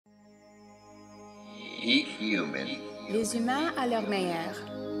Peak Human. Les humains à leur meilleur.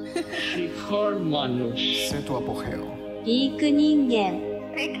 C'est tu apogeo. Peak 人間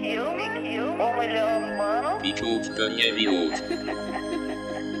Peak Human.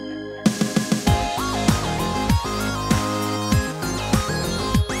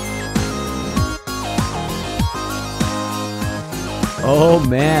 Oh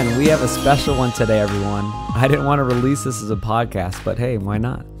man, we have a special one today, everyone. I didn't want to release this as a podcast, but hey, why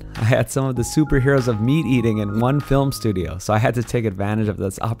not? I had some of the superheroes of meat eating in one film studio, so I had to take advantage of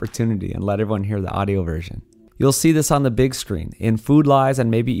this opportunity and let everyone hear the audio version. You'll see this on the big screen, in Food Lies,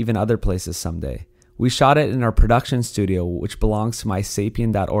 and maybe even other places someday. We shot it in our production studio, which belongs to my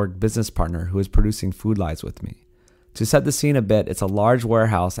Sapien.org business partner who is producing Food Lies with me. To set the scene a bit, it's a large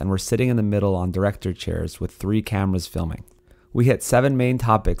warehouse and we're sitting in the middle on director chairs with 3 cameras filming. We hit 7 main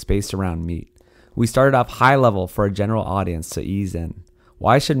topics based around meat. We started off high level for a general audience to ease in.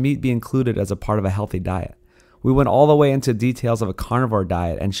 Why should meat be included as a part of a healthy diet? We went all the way into details of a carnivore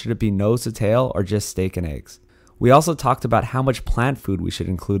diet and should it be nose to tail or just steak and eggs. We also talked about how much plant food we should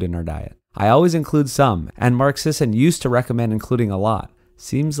include in our diet. I always include some, and Mark Sisson used to recommend including a lot.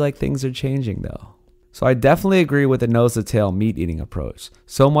 Seems like things are changing though. So I definitely agree with the nose to tail meat eating approach,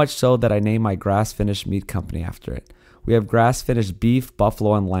 so much so that I named my grass-finished meat company after it. We have grass-finished beef,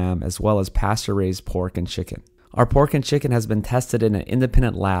 buffalo, and lamb, as well as pasture-raised pork and chicken. Our pork and chicken has been tested in an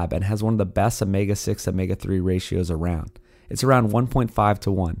independent lab and has one of the best omega-6, omega-3 ratios around. It's around 1.5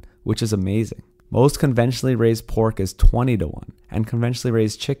 to 1, which is amazing. Most conventionally raised pork is 20 to 1, and conventionally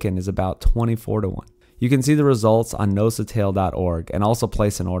raised chicken is about 24 to 1. You can see the results on nosetotale.org and also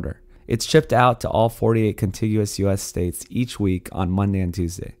place an order. It's shipped out to all 48 contiguous U.S. states each week on Monday and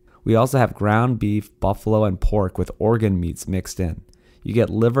Tuesday. We also have ground beef, buffalo, and pork with organ meats mixed in. You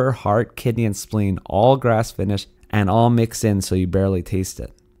get liver, heart, kidney, and spleen all grass-finished and all mixed in so you barely taste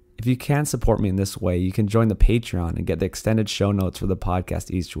it. If you can't support me in this way, you can join the Patreon and get the extended show notes for the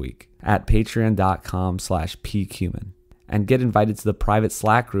podcast each week at patreon.com/peakhuman and get invited to the private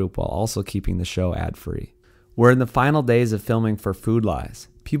Slack group while also keeping the show ad-free. We're in the final days of filming for Food Lies.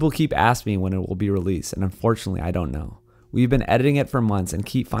 People keep asking me when it will be released, and unfortunately, I don't know. We've been editing it for months and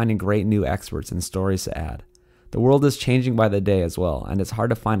keep finding great new experts and stories to add. The world is changing by the day as well, and it's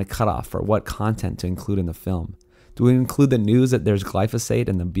hard to find a cutoff for what content to include in the film. Do we include the news that there's glyphosate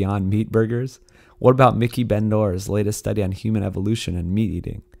in the Beyond Meat burgers? What about Mickey Bendor's latest study on human evolution and meat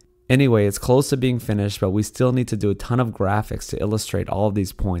eating? Anyway, it's close to being finished, but we still need to do a ton of graphics to illustrate all of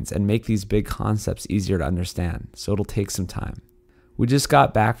these points and make these big concepts easier to understand, so it'll take some time. We just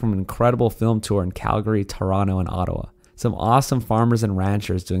got back from an incredible film tour in Calgary, Toronto, and Ottawa. Some awesome farmers and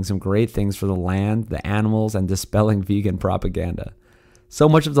ranchers doing some great things for the land, the animals, and dispelling vegan propaganda. So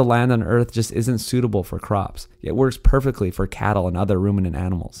much of the land on Earth just isn't suitable for crops, yet works perfectly for cattle and other ruminant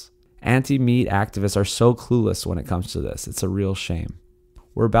animals. Anti-meat activists are so clueless when it comes to this, it's a real shame.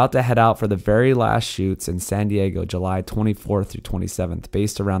 We're about to head out for the very last shoots in San Diego, July 24th through 27th,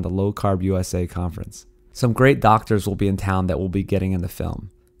 based around the Low Carb USA conference. Some great doctors will be in town that will be getting in the film.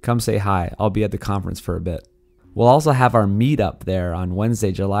 Come say hi, I'll be at the conference for a bit. We'll also have our meetup there on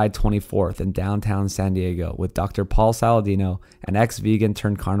Wednesday, July 24th in downtown San Diego with Dr. Paul Saladino and ex-vegan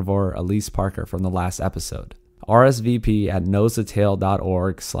turned carnivore Elise Parker from the last episode. RSVP at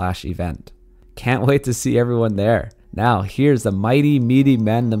nosetotale.org/event. Can't wait to see everyone there. Now, here's the mighty, meaty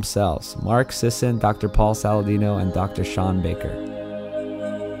men themselves, Mark Sisson, Dr. Paul Saladino, and Dr. Shawn Baker.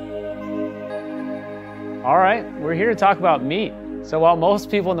 All right, we're here to talk about meat. So while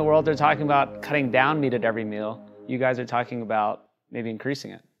most people in the world are talking about cutting down meat at every meal, you guys are talking about maybe increasing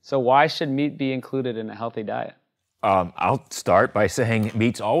it. So why should meat be included in a healthy diet? I'll start by saying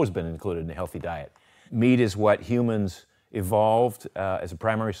meat's always been included in a healthy diet. Meat is what humans evolved as a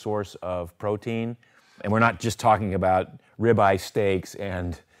primary source of protein. And we're not just talking about ribeye steaks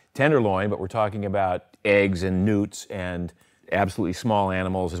and tenderloin, but we're talking about eggs and newts and absolutely small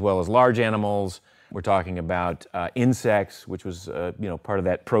animals as well as large animals. We're talking about insects, which was part of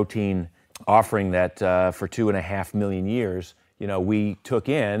that protein offering that for 2.5 million years, we took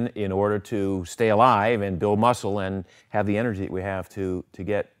in order to stay alive and build muscle and have the energy that we have to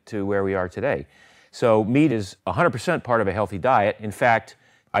get to where we are today. So meat is 100% part of a healthy diet. In fact,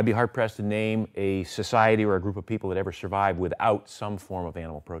 I'd be hard-pressed to name a society or a group of people that ever survived without some form of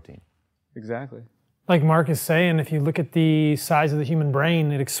animal protein. Exactly. Like Mark is saying, if you look at the size of the human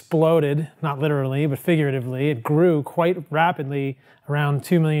brain, it exploded, not literally, but figuratively. It grew quite rapidly around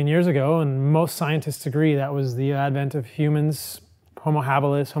 2 million years ago, and most scientists agree that was the advent of humans, Homo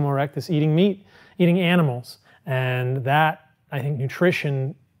habilis, Homo erectus, eating meat, eating animals. And that, I think,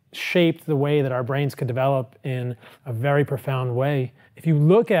 nutrition shaped the way that our brains could develop in a very profound way. If you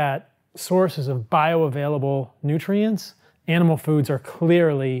look at sources of bioavailable nutrients, animal foods are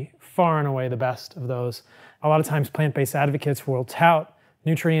clearly far and away the best of those. A lot of times plant-based advocates will tout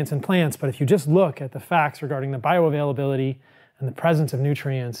nutrients in plants, but if you just look at the facts regarding the bioavailability and the presence of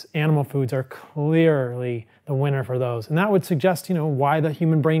nutrients, animal foods are clearly the winner for those. And that would suggest, why the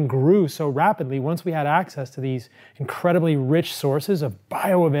human brain grew so rapidly once we had access to these incredibly rich sources of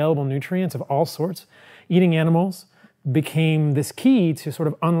bioavailable nutrients of all sorts. Eating animals became this key to sort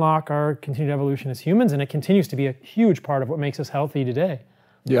of unlock our continued evolution as humans, and it continues to be a huge part of what makes us healthy today.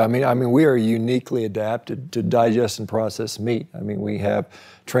 Yeah, I mean, we are uniquely adapted to digest and process meat. I mean, we have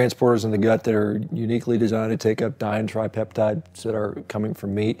transporters in the gut that are uniquely designed to take up tripeptides that are coming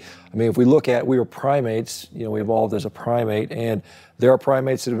from meat. I mean, if we look at, we were primates, we evolved as a primate, and there are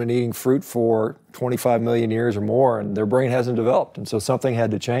primates that have been eating fruit for 25 million years or more, and their brain hasn't developed, and so something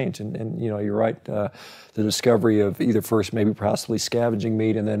had to change. And you're right, the discovery of either first maybe possibly scavenging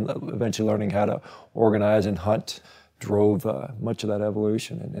meat and then eventually learning how to organize and hunt drove much of that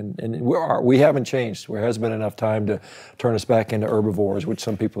evolution, and we haven't changed. There hasn't been enough time to turn us back into herbivores, which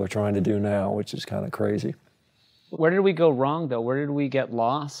some people are trying to do now, which is kind of crazy. Where did we go wrong, though? Where did we get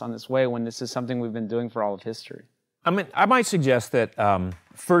lost on this way when this is something we've been doing for all of history? I mean, I might suggest that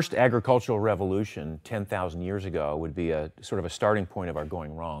first agricultural revolution 10,000 years ago would be a sort of a starting point of our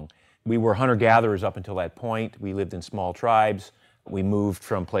going wrong. We were hunter-gatherers up until that point. We lived in small tribes. We moved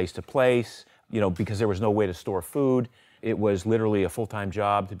from place to place. Because there was no way to store food. It was literally a full-time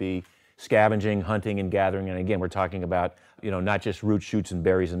job to be scavenging, hunting, and gathering. And again, we're talking about, not just roots, shoots, and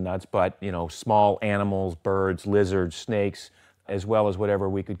berries and nuts, but, small animals, birds, lizards, snakes, as well as whatever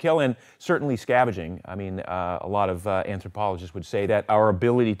we could kill. And certainly scavenging. I mean, a lot of anthropologists would say that our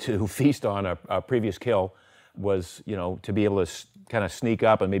ability to feast on a previous kill was, to be able to kind of sneak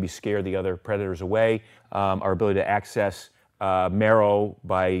up and maybe scare the other predators away. Our ability to access marrow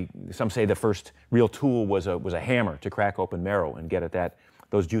by, some say the first real tool was a hammer to crack open marrow and get at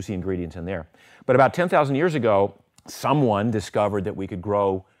those juicy ingredients in there. But about 10,000 years ago, someone discovered that we could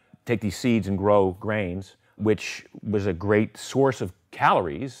take these seeds and grow grains, which was a great source of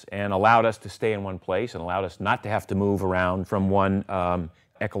calories and allowed us to stay in one place and allowed us not to have to move around from one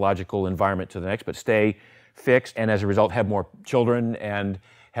ecological environment to the next, but stay fixed, and as a result have more children and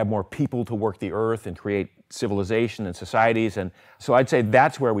have more people to work the earth and create civilization and societies. And so I'd say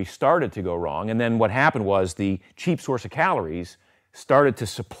that's where we started to go wrong. And then what happened was the cheap source of calories started to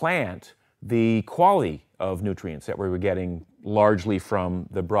supplant the quality of nutrients that we were getting largely from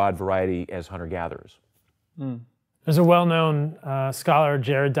the broad variety as hunter-gatherers. There's a well-known scholar,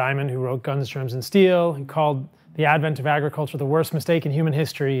 Jared Diamond, who wrote Guns, Germs, and Steel. He called the advent of agriculture the worst mistake in human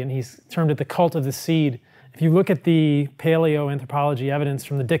history, and he's termed it the cult of the seed. If you look at the paleoanthropology evidence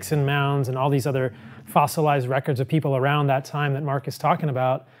from the Dixon Mounds and all these other fossilized records of people around that time that Mark is talking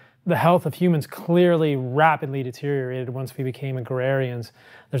about, the health of humans clearly rapidly deteriorated once we became agrarians.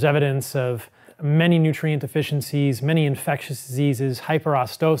 There's evidence of many nutrient deficiencies, many infectious diseases,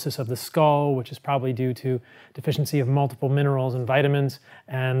 hyperostosis of the skull, which is probably due to deficiency of multiple minerals and vitamins,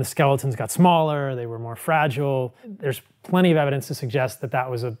 and the skeletons got smaller, they were more fragile. There's plenty of evidence to suggest that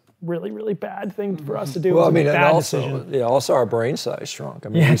that was a really, really bad thing for us to do. Well, I mean, and also our brain size shrunk. I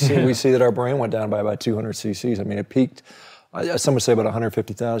mean, we see that our brain went down by about 200 cc's. I mean, it peaked, some would say about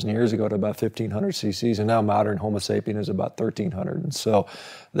 150,000 years ago to about 1,500 cc's, and now modern Homo sapien is about 1,300. And so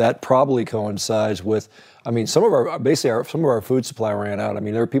that probably coincides with, I mean, some of our food supply ran out. I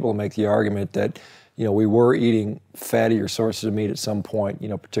mean, there are people who make the argument that, we were eating fattier sources of meat at some point,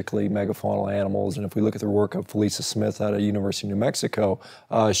 particularly megafaunal animals. And if we look at the work of Felisa Smith out of University of New Mexico,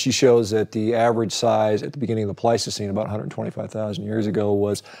 she shows that the average size at the beginning of the Pleistocene, about 125,000 years ago,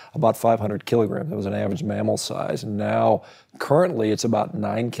 was about 500 kilograms. That was an average mammal size. And now, currently, it's about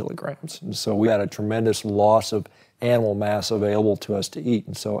 9 kilograms. And so we had a tremendous loss of animal mass available to us to eat.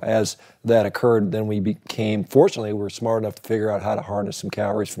 And so as that occurred, then fortunately, we were smart enough to figure out how to harness some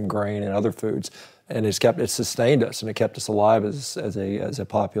calories from grain and other foods. And it sustained us, and it kept us alive as a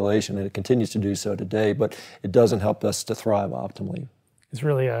population, and it continues to do so today, but it doesn't help us to thrive optimally. It's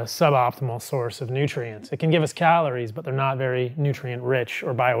really a suboptimal source of nutrients. It can give us calories, but they're not very nutrient rich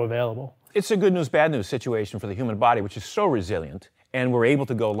or bioavailable. It's a good news, bad news situation for the human body, which is so resilient, and we're able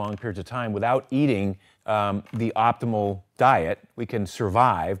to go long periods of time without eating the optimal diet. We can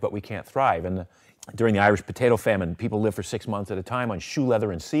survive, but we can't thrive. And during the Irish potato famine, people lived for 6 months at a time on shoe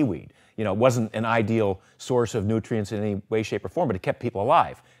leather and seaweed. It wasn't an ideal source of nutrients in any way, shape, or form, but it kept people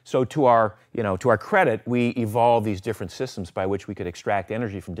alive. So to our credit, we evolved these different systems by which we could extract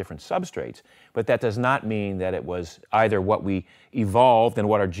energy from different substrates. But that does not mean that it was either what we evolved and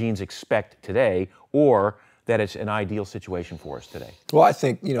what our genes expect today, or that it's an ideal situation for us today? Well, I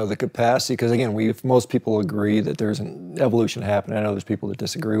think, the capacity, because again, most people agree that there's an evolution happening. I know there's people that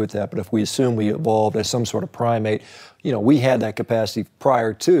disagree with that, but if we assume we evolved as some sort of primate, we had that capacity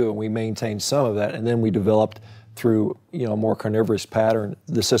prior to, and we maintained some of that, and then we developed through, a more carnivorous pattern,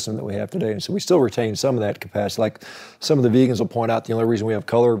 the system that we have today. And so we still retain some of that capacity. Like some of the vegans will point out the only reason we have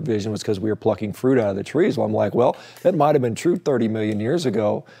color vision was because we were plucking fruit out of the trees. Well, I'm like, well, that might have been true 30 million years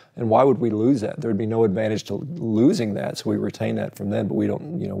ago, and why would we lose that? There would be no advantage to losing that, so we retain that from them, but we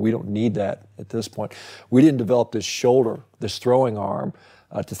don't need that at this point. We didn't develop this shoulder, this throwing arm,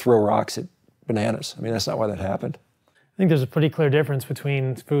 to throw rocks at bananas. I mean, that's not why that happened. I think there's a pretty clear difference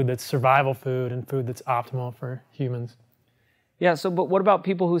between food that's survival food and food that's optimal for humans. Yeah, but what about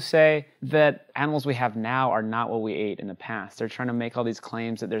people who say that animals we have now are not what we ate in the past? They're trying to make all these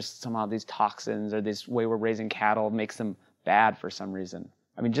claims that there's somehow these toxins or this way we're raising cattle makes them bad for some reason.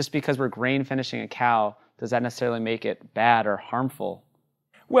 I mean, just because we're grain finishing a cow, does that necessarily make it bad or harmful?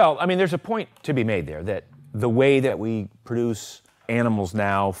 Well, I mean, there's a point to be made there that the way that we produce animals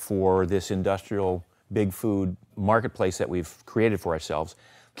now for this industrial big food marketplace that we've created for ourselves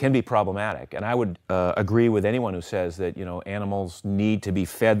can be problematic. And I would agree with anyone who says that, animals need to be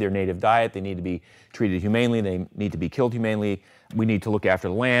fed their native diet, they need to be treated humanely, they need to be killed humanely, we need to look after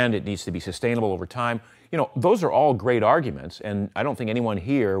the land, it needs to be sustainable over time. Those are all great arguments, and I don't think anyone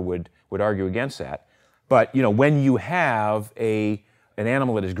here would argue against that. But, when you have an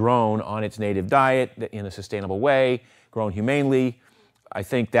animal that is grown on its native diet in a sustainable way, grown humanely, I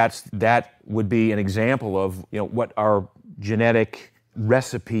think that would be an example of what our genetic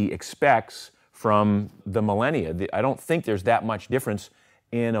recipe expects from the millennia. I don't think there's that much difference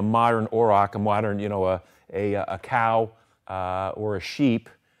in a modern auroch, a modern a cow or a sheep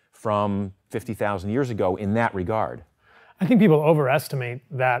from 50,000 years ago in that regard. I think people overestimate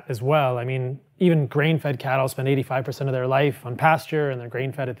that as well. I mean, even grain-fed cattle spend 85% of their life on pasture, and they're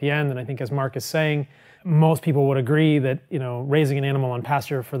grain-fed at the end. And I think, as Mark is saying, most people would agree that raising an animal on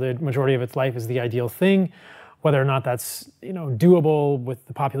pasture for the majority of its life is the ideal thing. Whether or not that's doable with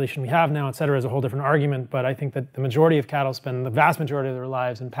the population we have now, et cetera, is a whole different argument. But I think that the majority of cattle spend the vast majority of their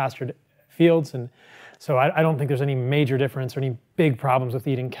lives in pastured fields, and so I don't think there's any major difference or any big problems with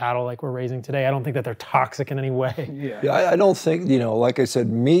eating cattle like we're raising today. I don't think that they're toxic in any way. Yeah, I don't think, like I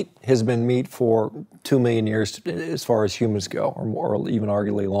said, meat has been meat for 2 million years as far as humans go, or even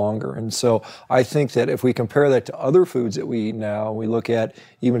arguably longer. And so I think that if we compare that to other foods that we eat now, and we look at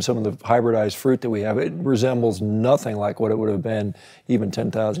even some of the hybridized fruit that we have, it resembles nothing like what it would have been even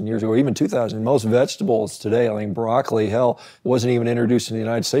 10,000 years ago, or even 2,000. Most vegetables today, I mean, broccoli, wasn't even introduced in the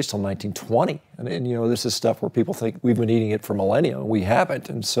United States till 1920. And this is stuff where people think we've been eating it for millennia, and we haven't.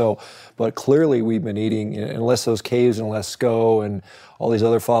 And so, but clearly we've been eating, unless those caves in Lascaux and all these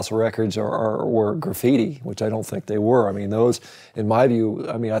other fossil records were graffiti, which I don't think they were. I mean, those, in my view,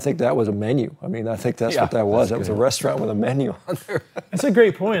 I think that was a menu. I think that's what that was. That was a restaurant with a menu on there. That's a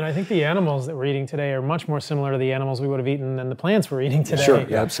great point. I think the animals that we're eating today are much more similar to the animals we would have eaten than the plants we're eating today. Sure,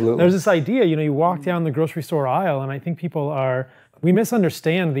 yeah, absolutely. There's this idea, you walk down the grocery store aisle, and I think we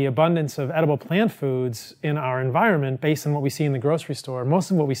misunderstand the abundance of edible plant foods in our environment based on what we see in the grocery store. Most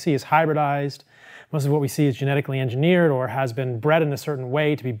of what we see is hybridized. Most of what we see is genetically engineered or has been bred in a certain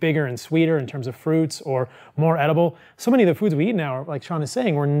way to be bigger and sweeter in terms of fruits or more edible. So many of the foods we eat now, like Shawn is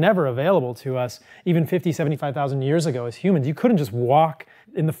saying, were never available to us even 50, 75,000 years ago as humans. You couldn't just walk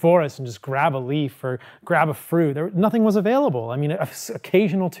in the forest and just grab a leaf or grab a fruit. Nothing was available. I mean,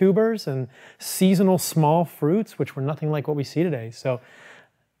 occasional tubers and seasonal small fruits, which were nothing like what we see today. So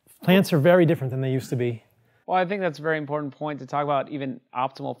plants are very different than they used to be. Well, I think that's a very important point to talk about even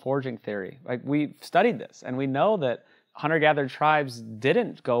optimal foraging theory. Like, we've studied this, and we know that hunter-gatherer tribes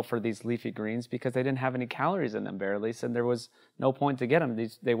didn't go for these leafy greens because they didn't have any calories in them, barely, so there was no point to get them.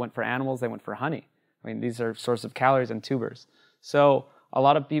 They went for animals, they went for honey. I mean, these are source of calories and tubers. So a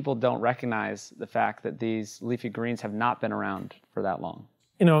lot of people don't recognize the fact that these leafy greens have not been around for that long.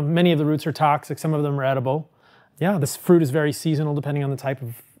 Many of the roots are toxic, some of them are edible. Yeah, this fruit is very seasonal depending on the type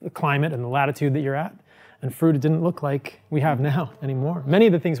of climate and the latitude that you're at. And fruit didn't look like we have now anymore. Many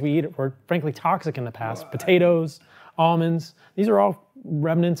of the things we eat were frankly toxic in the past. Potatoes, almonds, these are all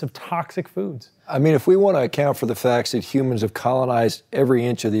remnants of toxic foods. I mean, if we want to account for the facts that humans have colonized every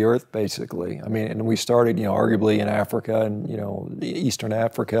inch of the earth, basically, and we started, arguably in Africa and, Eastern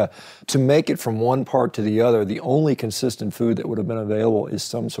Africa, to make it from one part to the other, the only consistent food that would have been available is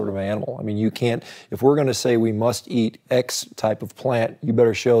some sort of animal. I mean, you can't, if we're going to say we must eat X type of plant, you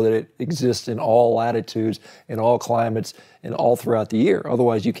better show that it exists in all latitudes, in all climates, and all throughout the year.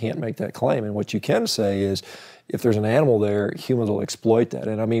 Otherwise, you can't make that claim. And what you can say is, if there's an animal there, humans will exploit that.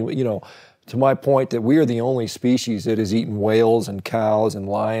 And to my point that we are the only species that has eaten whales and cows and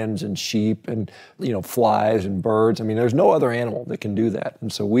lions and sheep and flies and birds. I mean, there's no other animal that can do that.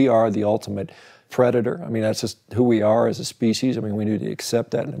 And so we are the ultimate predator. I mean, that's just who we are as a species. I mean, we need to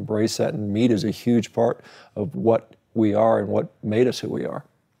accept that and embrace that. And meat is a huge part of what we are and what made us who we are.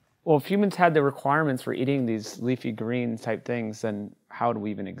 Well, if humans had the requirements for eating these leafy green type things, then how would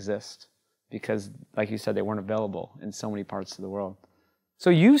we even exist? Because, like you said, they weren't available in so many parts of the world. So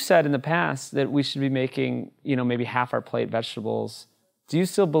you said in the past that we should be making, maybe half our plate vegetables. Do you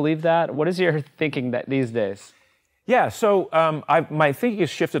still believe that? What is your thinking these days? Yeah, so my thinking has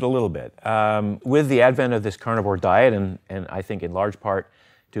shifted a little bit. With the advent of this carnivore diet, and I think in large part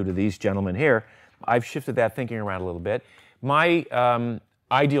due to these gentlemen here, I've shifted that thinking around a little bit. My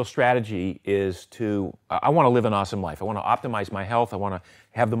ideal strategy is I want to live an awesome life. I want to optimize my health. I want to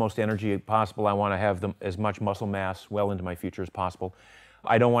have the most energy possible. I want to have as much muscle mass well into my future as possible.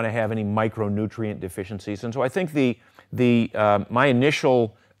 I don't want to have any micronutrient deficiencies. And so I think my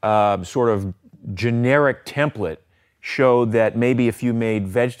initial sort of generic template showed that maybe if you made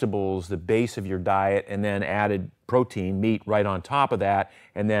vegetables the base of your diet and then added protein, meat right on top of that,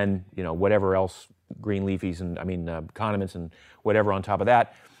 and then whatever else, green leafies and condiments and whatever on top of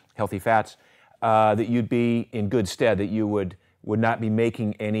that, healthy fats, that you'd be in good stead, that you would not be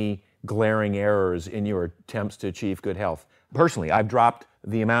making any glaring errors in your attempts to achieve good health. Personally, I've dropped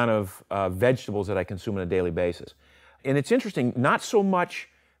the amount of vegetables that I consume on a daily basis. And it's interesting, not so much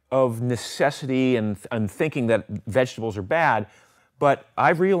of necessity and thinking that vegetables are bad, but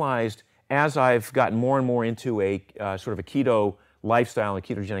I've realized as I've gotten more and more into a sort of a keto lifestyle, a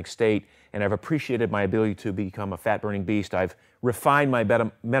ketogenic state, and I've appreciated my ability to become a fat-burning beast, I've refined my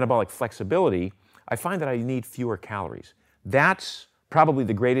metabolic flexibility, I find that I need fewer calories. That's probably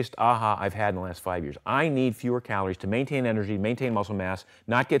the greatest aha I've had in the last 5 years. I need fewer calories to maintain energy, maintain muscle mass,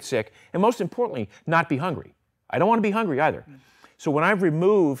 not get sick, and most importantly, not be hungry. I don't want to be hungry either. So when I've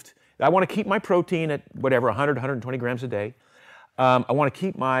removed, I want to keep my protein at whatever, 100, 120 grams a day. I want to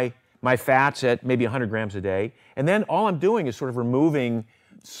keep my fats at maybe 100 grams a day. And then all I'm doing is sort of removing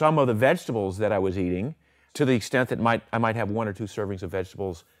some of the vegetables that I was eating to the extent that I might have 1 or 2 servings of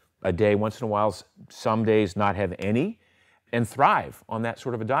vegetables a day. Once in a while, some days not have any, and thrive on that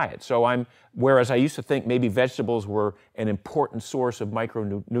sort of a diet. So whereas I used to think maybe vegetables were an important source of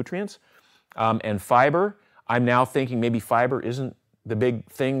micronutrients and fiber, I'm now thinking maybe fiber isn't the big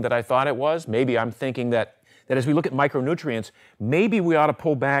thing that I thought it was. Maybe I'm thinking that as we look at micronutrients, maybe we ought to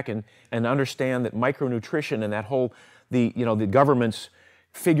pull back and understand that micronutrition and that whole, the government's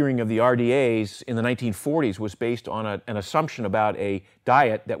figuring of the RDAs in the 1940s was based on an assumption about a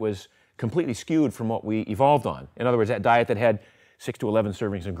diet that was completely skewed from what we evolved on. In other words, that diet that had 6 to 11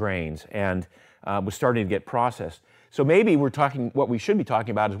 servings of grains and was starting to get processed. So maybe what we should be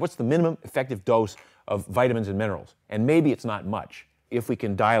talking about is what's the minimum effective dose of vitamins and minerals. And maybe it's not much if we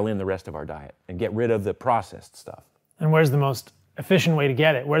can dial in the rest of our diet and get rid of the processed stuff. And where's the most efficient way to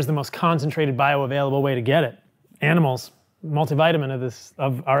get it? Where's the most concentrated bioavailable way to get it? Animals, multivitamin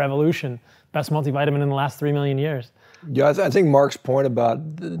of our evolution, best multivitamin in the last 3 million years. Yeah, I think Mark's point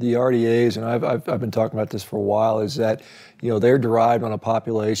about the RDAs, and I've been talking about this for a while, is that they're derived on a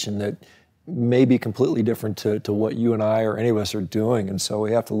population that may be completely different to what you and I or any of us are doing. And so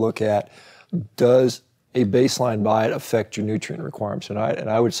we have to look at, does a baseline diet affect your nutrient requirements? And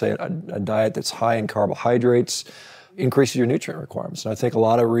I would say a diet that's high in carbohydrates increases your nutrient requirements. And I think a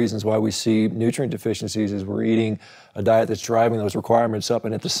lot of reasons why we see nutrient deficiencies is we're eating a diet that's driving those requirements up,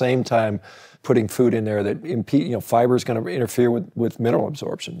 and at the same time putting food in there that fiber is going to interfere with mineral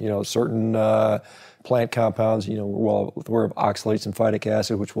absorption. Certain plant compounds, we're aware of oxalates and phytic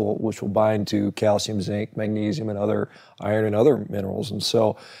acid, which will bind to calcium, zinc, magnesium, and other iron and other minerals. And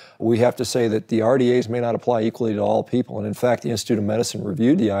so we have to say that the RDAs may not apply equally to all people. And in fact, the Institute of Medicine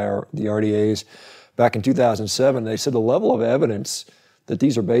reviewed the RDAs back in 2007. They said the level of evidence that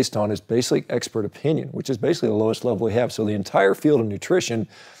these are based on is basically expert opinion, which is basically the lowest level we have. So the entire field of nutrition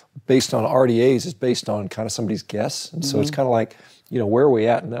based on RDAs is based on kind of somebody's guess. And so it's kind of like, where are we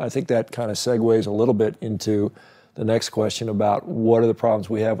at? And I think that kind of segues a little bit into the next question about what are the problems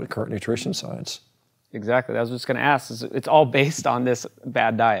we have with current nutrition science. Exactly. I was just going to ask. It's all based on this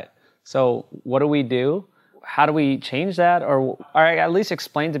bad diet. So what do we do? How do we change that? Or at least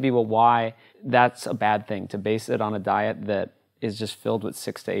explain to people why that's a bad thing, to base it on a diet that is just filled with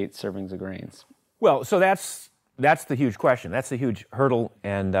 6 to 8 servings of grains. Well, so that's the huge question. That's the huge hurdle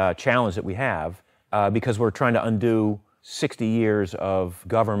and challenge that we have because we're trying to undo 60 years of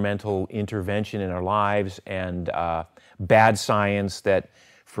governmental intervention in our lives and bad science that,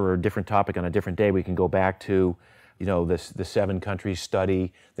 for a different topic on a different day, we can go back to, the 7 countries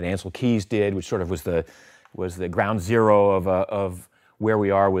study that Ansel Keys did, which sort of was the ground zero of where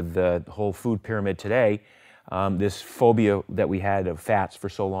we are with the whole food pyramid today. This phobia that we had of fats for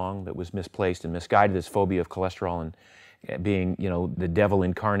so long that was misplaced and misguided, this phobia of cholesterol and being, the devil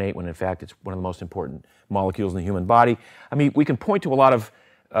incarnate, when in fact it's one of the most important molecules in the human body. I mean, we can point to a lot of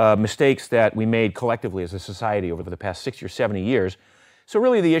mistakes that we made collectively as a society over the past 60 or 70 years. So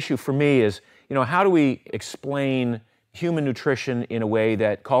really the issue for me is, how do we explain human nutrition in a way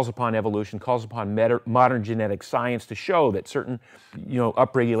that calls upon evolution, calls upon modern genetic science to show that certain,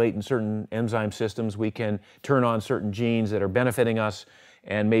 upregulate in certain enzyme systems, we can turn on certain genes that are benefiting us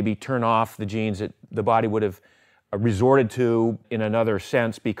and maybe turn off the genes that the body would have resorted to in another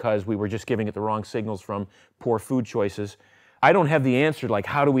sense because we were just giving it the wrong signals from poor food choices. I don't have the answer, like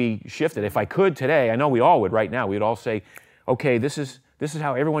how do we shift it? If I could today, I know we all would right now, we'd all say, okay, this is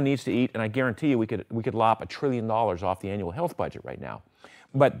how everyone needs to eat, and I guarantee you we could lop $1 trillion off the annual health budget right now.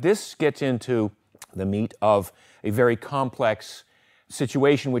 But this gets into the meat of a very complex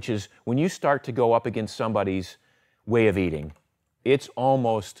situation, which is when you start to go up against somebody's way of eating, it's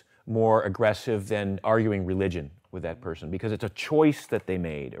almost more aggressive than arguing religion with that person because it's a choice that they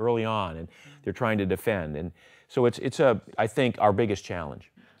made early on and they're trying to defend. And so it's I think, our biggest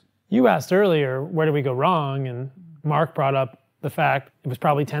challenge. You asked earlier, where did we go wrong? And Mark brought up the fact it was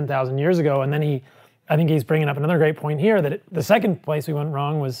probably 10,000 years ago. And then I think he's bringing up another great point here that the second place we went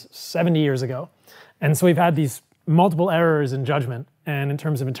wrong was 70 years ago. And so we've had these multiple errors in judgment and in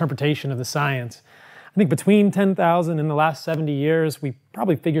terms of interpretation of the science. I think between 10,000 and the last 70 years, we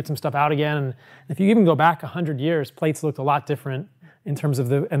probably figured some stuff out again. And if you even go back 100 years, plates looked a lot different in terms of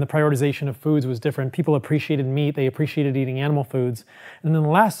the prioritization of foods was different. People appreciated meat, they appreciated eating animal foods. And in the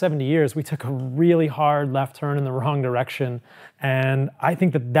last 70 years, we took a really hard left turn in the wrong direction. And I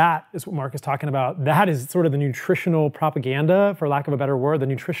think that is what Mark is talking about. That is sort of the nutritional propaganda, for lack of a better word, the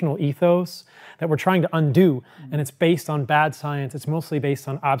nutritional ethos that we're trying to undo. And it's based on bad science. It's mostly based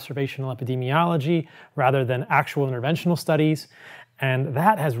on observational epidemiology rather than actual interventional studies. And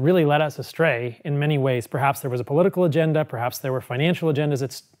that has really led us astray in many ways. Perhaps there was a political agenda, perhaps there were financial agendas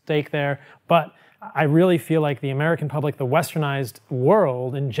at stake there, but I really feel like the American public, the westernized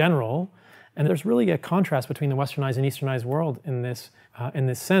world in general, and there's really a contrast between the westernized and easternized world in this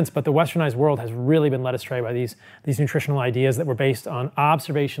sense, but the westernized world has really been led astray by these nutritional ideas that were based on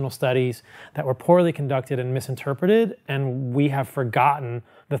observational studies that were poorly conducted and misinterpreted, and we have forgotten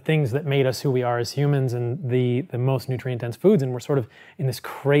the things that made us who we are as humans and the most nutrient-dense foods, and we're sort of in this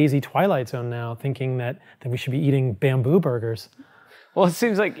crazy twilight zone now, thinking that we should be eating bamboo burgers. Well, it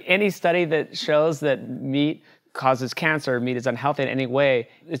seems like any study that shows that meat causes cancer, meat is unhealthy in any way,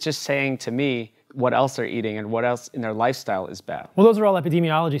 it's just saying to me what else they're eating and what else in their lifestyle is bad. Well, those are all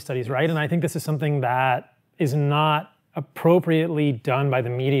epidemiology studies, right? And I think this is something that is not appropriately done by the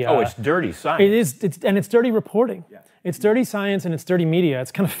media. Oh, it's dirty science. It is, and it's dirty reporting. Yeah. It's dirty science and it's dirty media.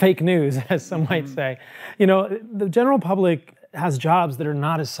 It's kind of fake news, as some might say. The general public has jobs that are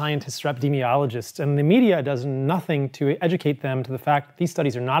not as scientists or epidemiologists, and the media does nothing to educate them to the fact that these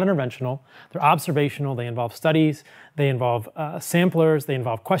studies are not interventional, they're observational, they involve studies, they involve samplers, they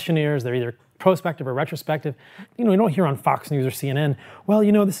involve questionnaires, they're either prospective or retrospective. You don't hear on Fox News or CNN, well,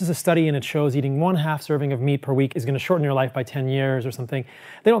 this is a study and it shows eating 1/2 serving of meat per week is going to shorten your life by 10 years or something.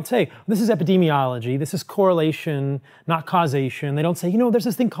 They don't say, this is epidemiology, this is correlation, not causation. They don't say, there's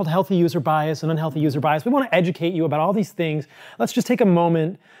this thing called healthy user bias and unhealthy user bias. We want to educate you about all these things. Let's just take a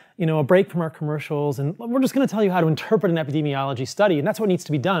moment, a break from our commercials, and we're just going to tell you how to interpret an epidemiology study, and that's what needs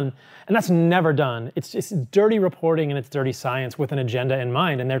to be done, and that's never done. It's just dirty reporting and it's dirty science with an agenda in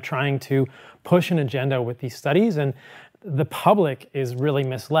mind, and they're trying to push an agenda with these studies, and the public is really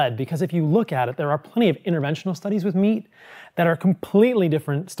misled because if you look at it, there are plenty of interventional studies with meat that are a completely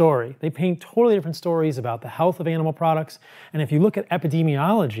different story. They paint totally different stories about the health of animal products. And if you look at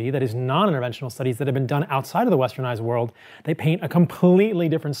epidemiology, that is non-interventional studies that have been done outside of the westernized world, they paint a completely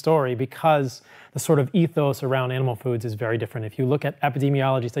different story because the sort of ethos around animal foods is very different. If you look at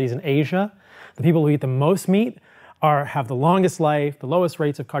epidemiology studies in Asia, the people who eat the most meat have the longest life, the lowest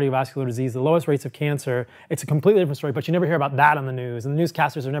rates of cardiovascular disease, the lowest rates of cancer. It's a completely different story, but you never hear about that on the news. And the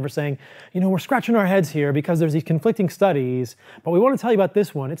newscasters are never saying, we're scratching our heads here because there's these conflicting studies, but we want to tell you about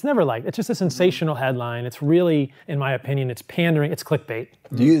this one. It's never it's just a sensational headline. It's really, in my opinion, it's pandering, it's clickbait.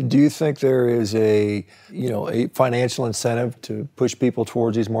 Do you think there is a financial incentive to push people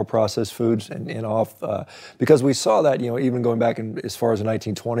towards these more processed foods and off? Because we saw that, even going back as far as the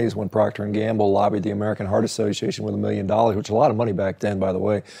 1920s when Procter & Gamble lobbied the American Heart Association with $1 million, which is a lot of money back then, by the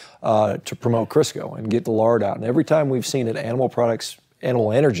way, to promote Crisco and get the lard out. And every time we've seen it, animal products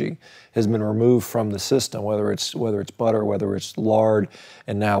animal energy has been removed from the system, whether it's butter, whether it's lard,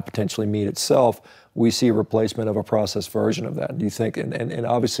 and now potentially meat itself, we see a replacement of a processed version of that. Do you think, and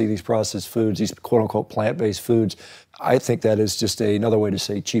obviously these processed foods, these quote unquote plant-based foods, I think that is just another way to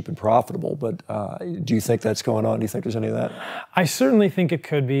say cheap and profitable, but do you think that's going on? Do you think there's any of that? I certainly think it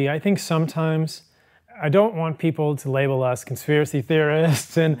could be. I think sometimes, I don't want people to label us conspiracy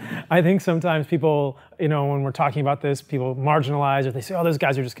theorists, and I think sometimes people, when we're talking about this, people marginalize or they say, oh, those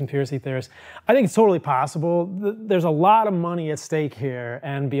guys are just conspiracy theorists. I think it's totally possible. There's a lot of money at stake here,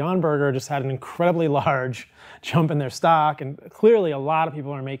 and Beyond Burger just had an incredibly large jump in their stock, and clearly a lot of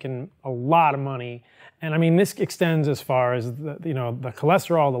people are making a lot of money. And I mean, this extends as far as the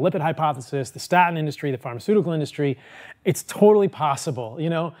cholesterol, the lipid hypothesis, the statin industry, the pharmaceutical industry. It's totally possible.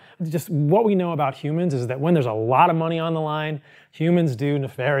 Just what we know about humans is that when there's a lot of money on the line, humans do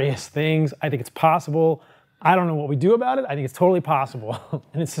nefarious things. I think it's possible. I don't know what we do about it. I think it's totally possible,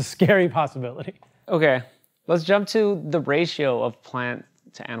 and it's a scary possibility. Okay, let's jump to the ratio of plant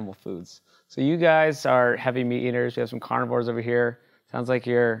to animal foods. So you guys are heavy meat eaters. We have some carnivores over here. Sounds like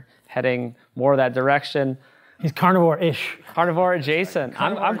you're heading more that direction. He's carnivore-ish. Carnivore adjacent.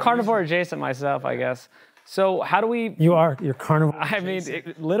 I'm carnivore adjacent myself, I guess. So how do we... You're carnivore adjacent. I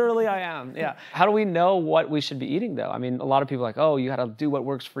mean, literally I am, yeah. How do we know what we should be eating though? I mean, a lot of people are like, oh, you gotta do what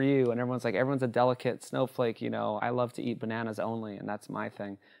works for you. And everyone's like, everyone's a delicate snowflake, I love to eat bananas only, and that's my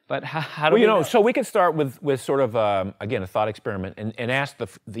thing. But how do we... so we could start with sort of, again, a thought experiment and ask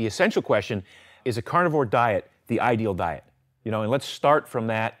the essential question, is a carnivore diet the ideal diet? And let's start from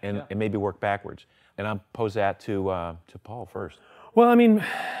that and maybe work backwards. And I'll pose that to Paul first. Well, I mean,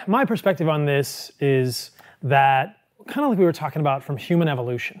 my perspective on this is that, kind of like we were talking about from human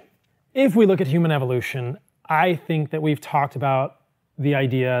evolution. If we look at human evolution, I think that we've talked about the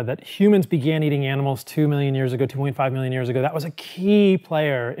idea that humans began eating animals 2 million years ago, 2.5 million years ago. That was a key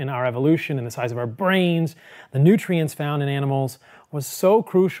player in our evolution, in the size of our brains. The nutrients found in animals was so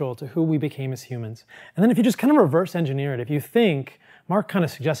crucial to who we became as humans. And then if you just kind of reverse engineer it, if you think, Mark kind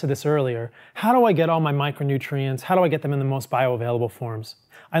of suggested this earlier, how do I get all my micronutrients? How do I get them in the most bioavailable forms?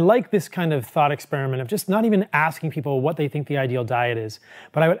 I like this kind of thought experiment of just not even asking people what they think the ideal diet is,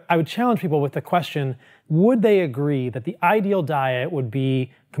 but I would challenge people with the question, would they agree that the ideal diet would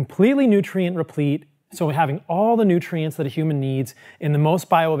be completely nutrient replete, so having all the nutrients that a human needs in the most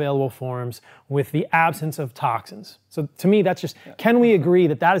bioavailable forms with the absence of toxins? So to me, that's just, can we agree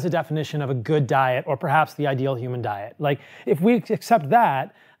that that is a definition of a good diet or perhaps the ideal human diet? Like, if we accept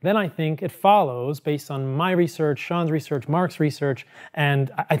that, then I think it follows, based on my research, Shawn's research, Mark's research,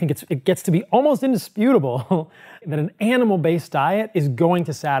 and I think it gets to be almost indisputable that an animal-based diet is going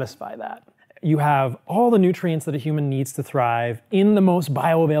to satisfy that. You have all the nutrients that a human needs to thrive in the most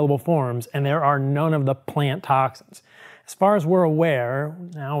bioavailable forms, and there are none of the plant toxins. As far as we're aware,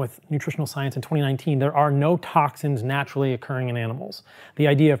 now with nutritional science in 2019, there are no toxins naturally occurring in animals. The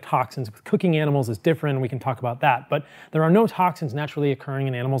idea of toxins with cooking animals is different, and we can talk about that, but there are no toxins naturally occurring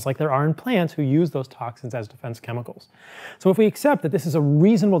in animals like there are in plants who use those toxins as defense chemicals. So if we accept that this is a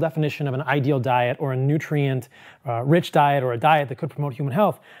reasonable definition of an ideal diet or a nutrient-rich diet or a diet that could promote human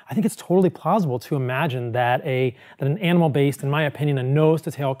health, I think it's totally plausible to imagine that an animal-based, in my opinion, a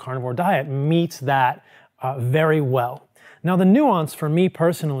nose-to-tail carnivore diet meets that very well. Now, the nuance for me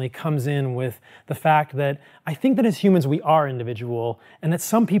personally comes in with the fact that I think that as humans we are individual, and that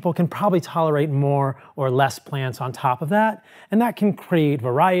some people can probably tolerate more or less plants on top of that, and that can create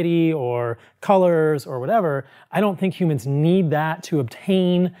variety or colors or whatever. I don't think humans need that to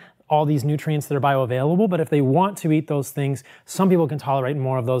obtain all these nutrients that are bioavailable, but if they want to eat those things, some people can tolerate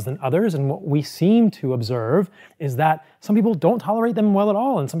more of those than others, and what we seem to observe is that some people don't tolerate them well at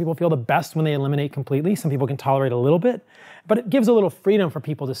all, and some people feel the best when they eliminate completely. Some people can tolerate a little bit, but it gives a little freedom for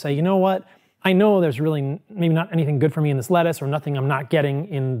people to say, you know what, I know there's really maybe not anything good for me in this lettuce or nothing I'm not getting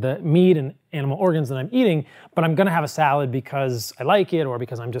in the meat and animal organs that I'm eating, but I'm gonna have a salad because I like it or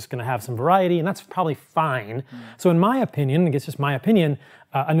because I'm just gonna have some variety, and that's probably fine. So in my opinion, it's just my opinion,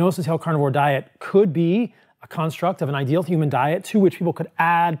 a nose-to-tail carnivore diet could be a construct of an ideal human diet to which people could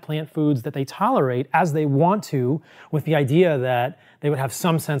add plant foods that they tolerate as they want to, with the idea that they would have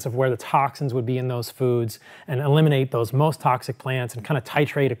some sense of where the toxins would be in those foods and eliminate those most toxic plants and kind of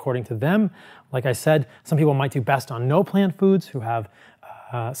titrate according to them. Like I said, some people might do best on no plant foods who have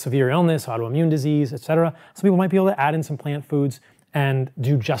severe illness, autoimmune disease, etc. Some people might be able to add in some plant foods and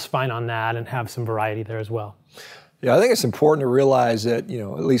do just fine on that and have some variety there as well. Yeah, I think it's important to realize that,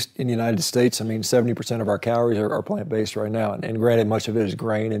 at least in the United States, 70% of our calories are plant-based right now. And granted, much of it is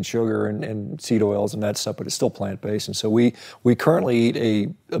grain and sugar and seed oils and that stuff, but it's still plant-based. And so we currently eat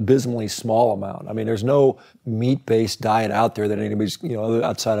abysmally small amount. I mean, there's no meat-based diet out there that anybody's,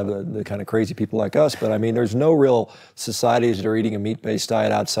 outside of the kind of crazy people like us, but I mean, there's no real societies that are eating a meat-based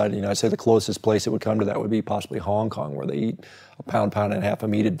diet outside. I'd say the closest place it would come to that would be possibly Hong Kong, where they eat a pound and a half of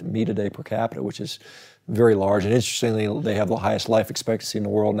meat a day per capita, which is very large. And interestingly, they have the highest life expectancy in the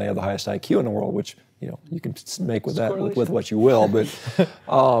world, and they have the highest IQ in the world, which you can make with that with what you will. But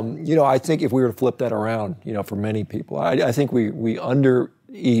I think if we were to flip that around, for many people, I think we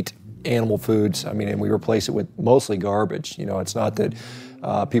undereat animal foods. I mean, and we replace it with mostly garbage. It's not that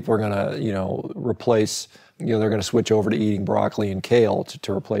people are going to replace. They're going to switch over to eating broccoli and kale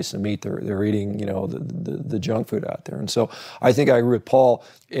to replace the meat they're eating, the junk food out there. And so I think I agree with Paul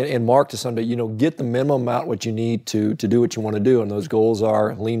and Mark to some degree, get the minimum amount what you need to do what you want to do. And those goals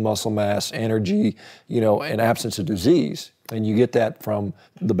are lean muscle mass, energy, and absence of disease. And you get that from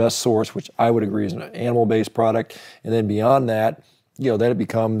the best source, which I would agree is an animal-based product. And then beyond that, then it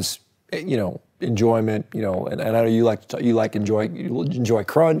becomes, enjoyment, and I know you enjoy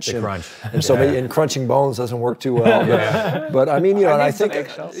crunch, and so maybe, and crunching bones doesn't work too well. But I mean, and I think,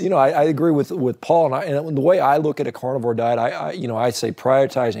 I agree with Paul, and the way I look at a carnivore diet, I say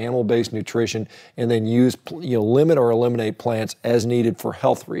prioritize animal-based nutrition, and then use limit or eliminate plants as needed for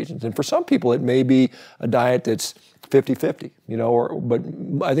health reasons. And for some people, it may be a diet that's 50-50,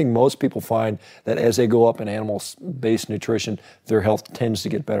 but I think most people find that as they go up in animal-based nutrition, their health tends to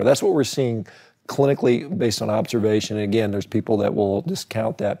get better. That's what we're seeing clinically based on observation. And again, there's people that will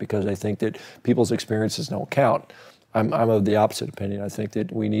discount that because they think that people's experiences don't count. I'm of the opposite opinion. I think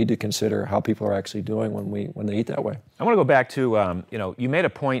that we need to consider how people are actually doing when they eat that way. I want to go back to, you made a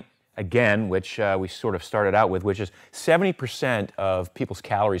point again, which we sort of started out with, which is 70% of people's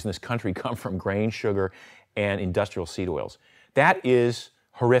calories in this country come from grain, sugar, and industrial seed oils. That is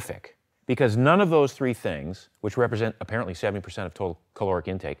horrific because none of those three things, which represent apparently 70% of total caloric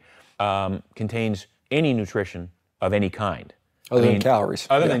intake, contains any nutrition of any kind. Other than calories.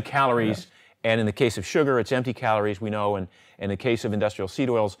 Other than calories. Yeah. And in the case of sugar, it's empty calories, we know. And in the case of industrial seed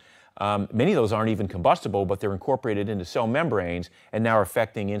oils, many of those aren't even combustible, but they're incorporated into cell membranes and now are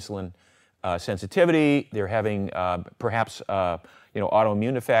affecting insulin sensitivity. They're having perhaps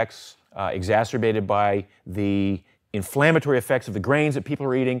autoimmune effects exacerbated by the inflammatory effects of the grains that people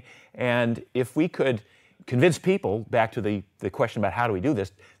are eating. And if we could convince people, back to the question about how do we do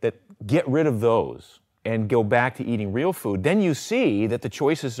this, that get rid of those and go back to eating real food, then you see that the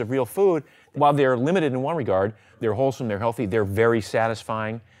choices of real food, while they're limited in one regard, they're wholesome, they're healthy, they're very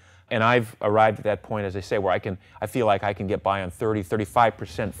satisfying. And I've arrived at that point, as I say, where I feel like I can get by on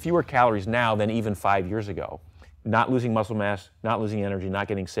 35% fewer calories now than even 5 years ago. Not losing muscle mass, not losing energy, not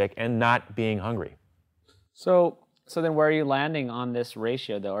getting sick, and not being hungry. So then where are you landing on this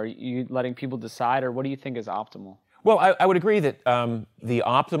ratio, though? Are you letting people decide, or what do you think is optimal? Well, I would agree that the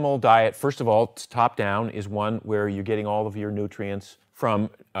optimal diet, first of all, top down, is one where you're getting all of your nutrients from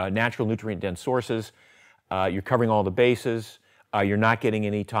natural nutrient-dense sources. You're covering all the bases. You're not getting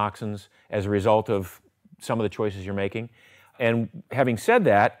any toxins as a result of some of the choices you're making. And having said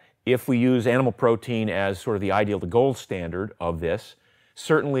that, if we use animal protein as sort of the ideal, the gold standard of this,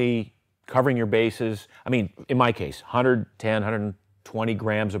 certainly covering your bases, I mean, in my case, 110, 120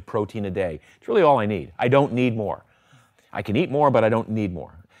 grams of protein a day. It's really all I need. I don't need more. I can eat more, but I don't need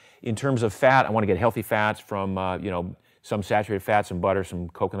more. In terms of fat, I want to get healthy fats from, some saturated fats, some butter, some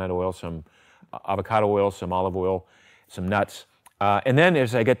coconut oil, some avocado oil, some olive oil, some nuts. And then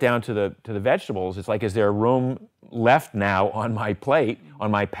as I get down to the vegetables, it's like, is there room left now on my plate,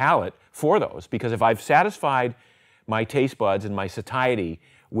 on my palate for those? Because if I've satisfied my taste buds and my satiety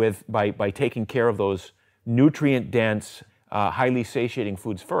by taking care of those nutrient-dense, highly satiating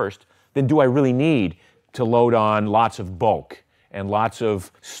foods first, then do I really need to load on lots of bulk and lots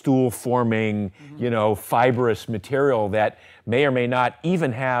of stool-forming, fibrous material that may or may not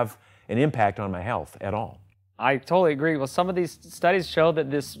even have an impact on my health at all? I totally agree. Well, some of these studies show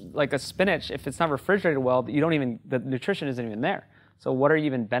that this, like a spinach, if it's not refrigerated well, the nutrition isn't even there. So what are you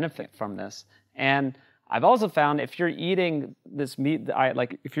even benefit from this? And I've also found if you're eating this meat,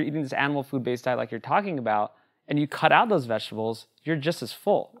 if you're eating this animal food-based diet like you're talking about, and you cut out those vegetables, you're just as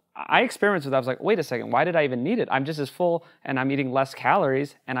full. I experienced with that. I was like, wait a second, why did I even need it? I'm just as full, and I'm eating less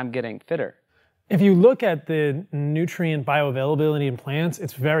calories, and I'm getting fitter. If you look at the nutrient bioavailability in plants,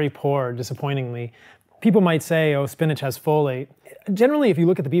 it's very poor, disappointingly. People might say, oh, spinach has folate. generally, if you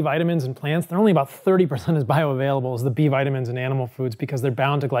look at the B vitamins in plants, they're only about 30% as bioavailable as the B vitamins in animal foods because they're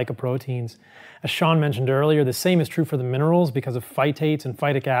bound to glycoproteins. As Shawn mentioned earlier, the same is true for the minerals because of phytates and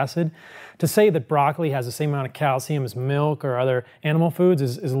phytic acid. To say that broccoli has the same amount of calcium as milk or other animal foods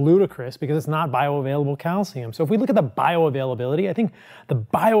is ludicrous because it's not bioavailable calcium. So if we look at the bioavailability, I think the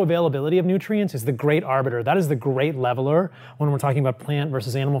bioavailability of nutrients is the great arbiter. That is the great leveler when we're talking about plant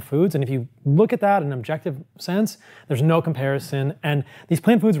versus animal foods. And if you look at that in an objective sense, there's no comparison. And these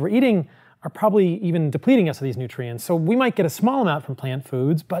plant foods we're eating are probably even depleting us of these nutrients. So we might get a small amount from plant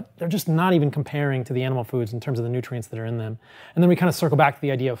foods, but they're just not even comparing to the animal foods in terms of the nutrients that are in them. And then we kind of circle back to the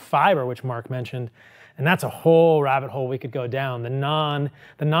idea of fiber, which Mark mentioned. And that's a whole rabbit hole we could go down. The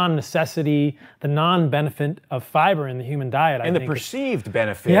non-necessity, the non-benefit of fiber in the human diet. And the perceived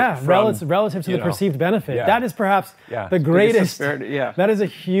benefit. Yeah, relative to the perceived benefit. Yeah. That is perhaps the greatest. That is a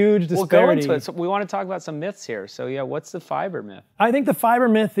huge disparity. We'll go into it. So we want to talk about some myths here. So yeah, what's the fiber myth? I think the fiber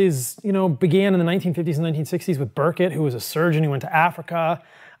myth is, began in the 1950s and 1960s with Burkitt, who was a surgeon who went to Africa.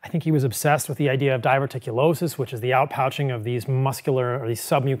 I think he was obsessed with the idea of diverticulosis, which is the outpouching of these muscular or these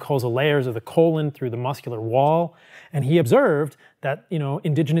submucosal layers of the colon through the muscular wall. And he observed that,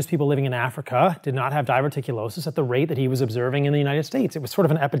 indigenous people living in Africa did not have diverticulosis at the rate that he was observing in the United States. It was sort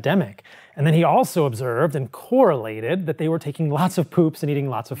of an epidemic. And then he also observed and correlated that they were taking lots of poops and eating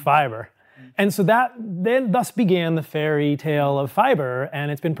lots of fiber. And so that then thus began the fairy tale of fiber,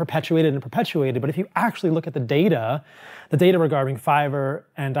 and it's been perpetuated and perpetuated. But if you actually look at the data regarding fiber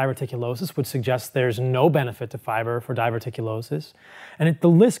and diverticulosis would suggest there's no benefit to fiber for diverticulosis. And the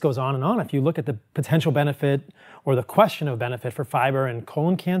list goes on and on. If you look at the potential benefit or the question of benefit for fiber in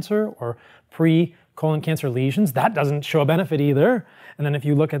colon cancer or pre-colon cancer lesions, that doesn't show a benefit either. And then if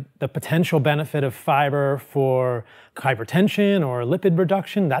you look at the potential benefit of fiber for hypertension or lipid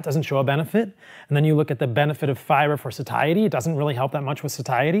reduction, that doesn't show a benefit. And then you look at the benefit of fiber for satiety, it doesn't really help that much with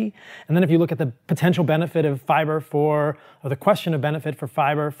satiety. And then if you look at the potential benefit of fiber or the question of benefit for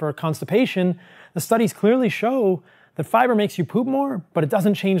fiber for constipation, the studies clearly show that fiber makes you poop more, but it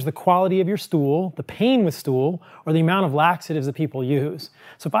doesn't change the quality of your stool, the pain with stool, or the amount of laxatives that people use.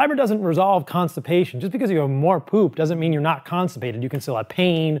 So fiber doesn't resolve constipation. Just because you have more poop doesn't mean you're not constipated. You can still have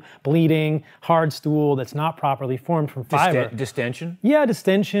pain, bleeding, hard stool that's not properly formed from fiber. Distension? Yeah,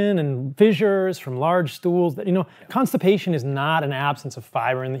 distension and fissures from large stools. Constipation is not an absence of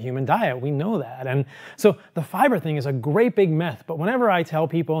fiber in the human diet. We know that. And so the fiber thing is a great big myth. But whenever I tell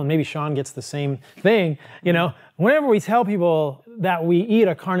people, and maybe Shawn gets the same thing, whenever we tell people that we eat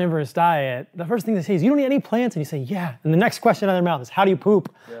a carnivorous diet, the first thing they say is, you don't eat any plants? And you say, yeah. And the next question out of their mouth is, how do you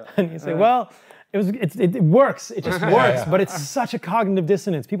poop? Yeah. And you say, well, it works. It just works. But it's such a cognitive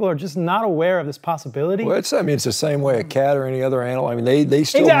dissonance. People are just not aware of this possibility. Well, it's the same way a cat or any other animal. I mean, they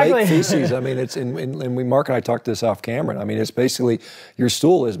still make feces. I mean, Mark and I talked this off camera. I mean, it's basically your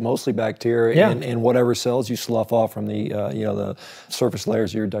stool is mostly bacteria and whatever cells you slough off from the surface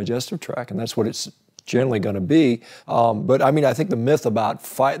layers of your digestive tract, and that's what it's generally going to be. But I mean, I think the myth about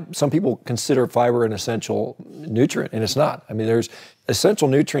some people consider fiber an essential nutrient, and it's not. I mean, there's essential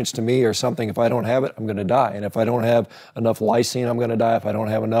nutrients to me are something, if I don't have it, I'm going to die. And if I don't have enough lysine, I'm going to die. If I don't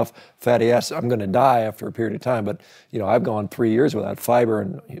have enough fatty acids, I'm going to die after a period of time. But, I've gone 3 years without fiber,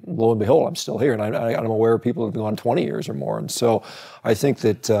 and lo and behold, I'm still here. And I'm aware of people who have gone 20 years or more. And so I think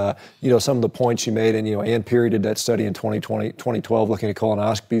that, some of the points you made, and, Ann Peary did that study in 2012 looking at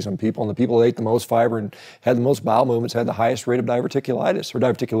colonoscopies on people, and the people that ate the most fiber and had the most bowel movements had the highest rate of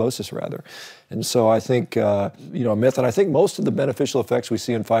diverticulosis rather. And so I think, a myth, and I think most of the beneficial effects we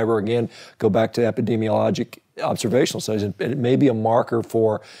see in fiber, again, go back to epidemiologic observational studies. And it may be a marker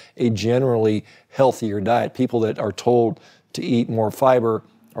for a generally healthier diet. People that are told to eat more fiber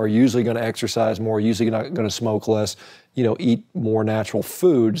are usually going to exercise more, usually not going to smoke less, eat more natural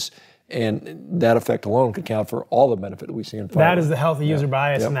foods. And that effect alone could count for all the benefit that we see in fiber. That is the healthy user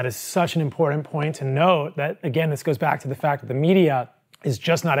bias, and that is such an important point to note that, again, this goes back to the fact that the media is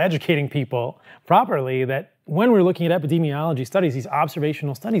just not educating people properly, that when we're looking at epidemiology studies, these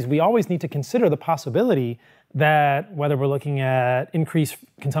observational studies, we always need to consider the possibility that whether we're looking at increased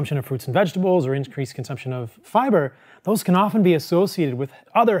consumption of fruits and vegetables or increased consumption of fiber, those can often be associated with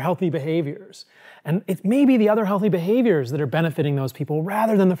other healthy behaviors. And it may be the other healthy behaviors that are benefiting those people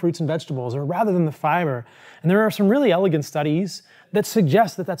rather than the fruits and vegetables or rather than the fiber. And there are some really elegant studies that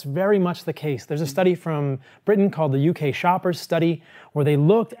suggest that that's very much the case. There's a study from Britain called the UK Shoppers Study where they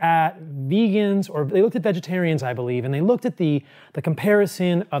looked at vegans, or they looked at vegetarians, I believe, and they looked at the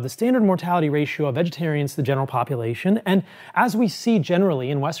comparison of the standard mortality ratio of vegetarians to the general population. And as we see generally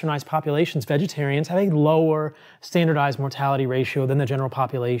in westernized populations, vegetarians have a lower standardized mortality ratio than the general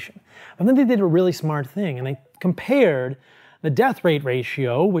population. But then they did a really smart thing, and they compared the death rate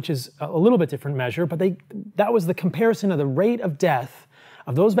ratio, which is a little bit different measure, but that was the comparison of the rate of death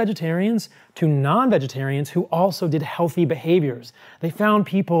of those vegetarians to non-vegetarians who also did healthy behaviors. They found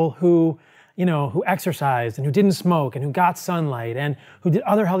people who exercised and who didn't smoke and who got sunlight and who did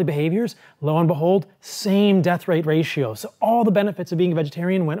other healthy behaviors. Lo and behold, same death rate ratio. So all the benefits of being a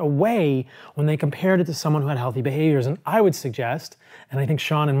vegetarian went away when they compared it to someone who had healthy behaviors. And I would suggest, and I think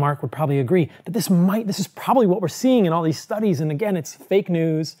Shawn and Mark would probably agree, that this is probably what we're seeing in all these studies. And again, it's fake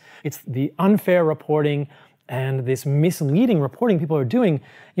news. It's the unfair reporting and this misleading reporting people are doing.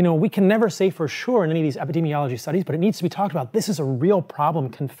 We can never say for sure in any of these epidemiology studies, but it needs to be talked about. This is a real problem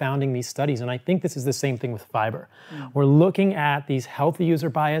confounding these studies, and I think this is the same thing with fiber. We're looking at these healthy user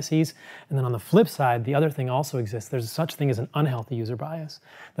biases, and then on the flip side, the other thing also exists. There's such thing as an unhealthy user bias.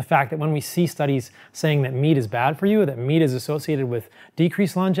 The fact that when we see studies saying that meat is bad for you, that meat is associated with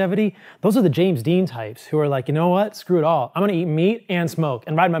decreased longevity, those are the James Dean types who are like, you know what, screw it all. I'm gonna eat meat and smoke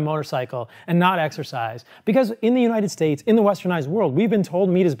and ride my motorcycle and not exercise. Because in the United States, in the westernized world, we've been told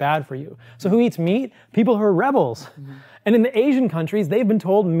meat is bad for you. So who eats meat? People who are rebels. And in the Asian countries, they've been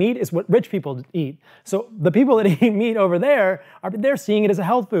told meat is what rich people eat. So the people that eat meat over there, they're seeing it as a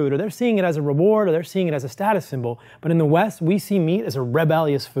health food, or they're seeing it as a reward, or they're seeing it as a status symbol. But in the West, we see meat as a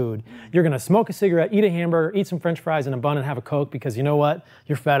rebellious food. You're gonna smoke a cigarette, eat a hamburger, eat some French fries and a bun and have a Coke because you know what?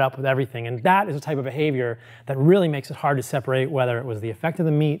 You're fed up with everything. And that is a type of behavior that really makes it hard to separate whether it was the effect of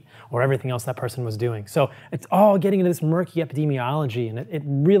the meat or everything else that person was doing. So it's all getting into this murky epidemiology, and it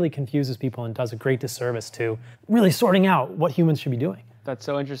really confuses people and does a great disservice to really sorting out what humans should be doing. That's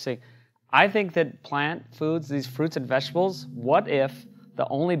so interesting. I think that plant foods, these fruits and vegetables, what if the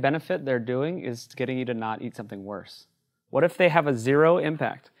only benefit they're doing is getting you to not eat something worse? What if they have a zero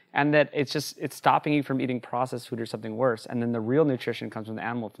impact and that it's stopping you from eating processed food or something worse, and then the real nutrition comes from the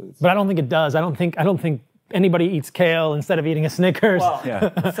animal foods? But I don't think it does. I don't think anybody eats kale instead of eating a Snickers.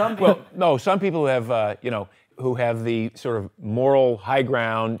 Well, some people who have who have the sort of moral high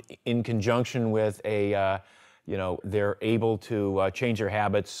ground in conjunction with they're able to change their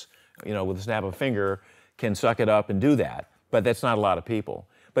habits, with a snap of a finger, can suck it up and do that. But that's not a lot of people.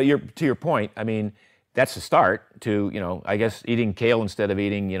 But to your point, I mean, that's the start to, I guess eating kale instead of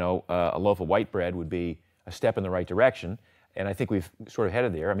eating, a loaf of white bread would be a step in the right direction. And I think we've sort of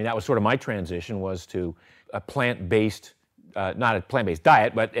headed there. I mean, that was sort of my transition, was to a plant-based, not a plant-based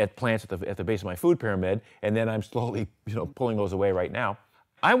diet, but at plants at the base of my food pyramid. And then I'm slowly, pulling those away right now.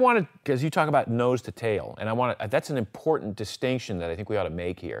 I wanted, because you talk about nose to tail, and that's an important distinction that I think we ought to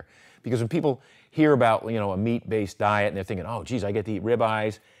make here. Because when people hear about, a meat-based diet and they're thinking, oh, geez, I get to eat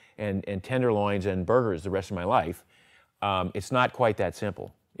ribeyes and tenderloins and burgers the rest of my life, it's not quite that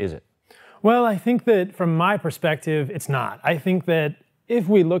simple, is it? Well, I think that from my perspective, it's not. I think that if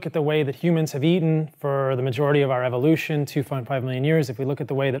we look at the way that humans have eaten for the majority of our evolution, 2.5 million years, if we look at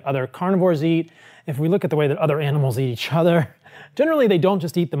the way that other carnivores eat, if we look at the way that other animals eat each other, generally they don't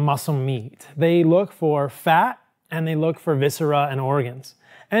just eat the muscle meat. They look for fat and they look for viscera and organs.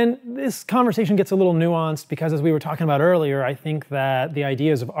 And this conversation gets a little nuanced because, as we were talking about earlier, I think that the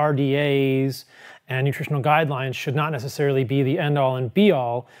ideas of RDAs and nutritional guidelines should not necessarily be the end-all and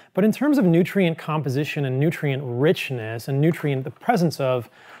be-all. But in terms of nutrient composition and nutrient richness and the presence of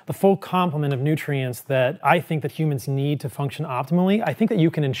the full complement of nutrients that I think that humans need to function optimally, I think that you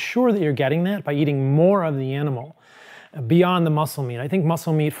can ensure that you're getting that by eating more of the animal beyond the muscle meat. I think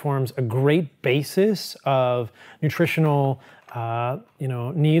muscle meat forms a great basis of nutritional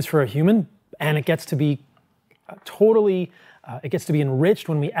needs for a human, and it gets to be enriched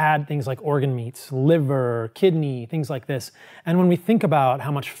when we add things like organ meats, liver, kidney, things like this. And when we think about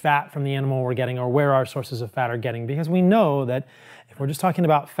how much fat from the animal we're getting or where our sources of fat are getting, because we know that if we're just talking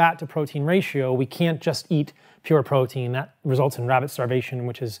about fat to protein ratio, we can't just eat pure protein. That results in rabbit starvation,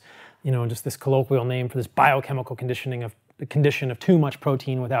 which is, just this colloquial name for this biochemical condition of too much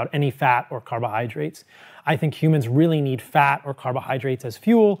protein without any fat or carbohydrates. I think humans really need fat or carbohydrates as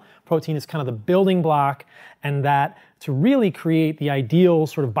fuel. Protein is kind of the building block, and that to really create the ideal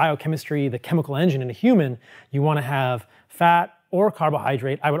sort of biochemistry, the chemical engine in a human, you want to have fat or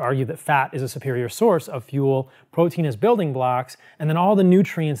carbohydrate. I would argue that fat is a superior source of fuel, protein is building blocks, and then all the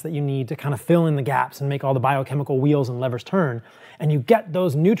nutrients that you need to kind of fill in the gaps and make all the biochemical wheels and levers turn. And you get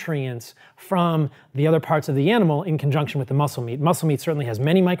those nutrients from the other parts of the animal in conjunction with the muscle meat. Muscle meat certainly has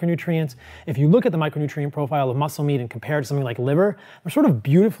many micronutrients. If you look at the micronutrient profile of muscle meat and compare it to something like liver, they're sort of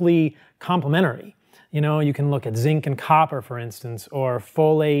beautifully complementary. You can look at zinc and copper, for instance, or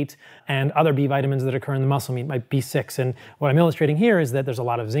folate and other B vitamins that occur in the muscle meat, like B6. And what I'm illustrating here is that there's a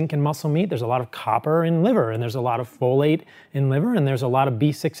lot of zinc in muscle meat, there's a lot of copper in liver, and there's a lot of folate in liver, and there's a lot of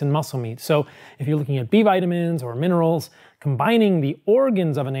B6 in muscle meat. So if you're looking at B vitamins or minerals, combining the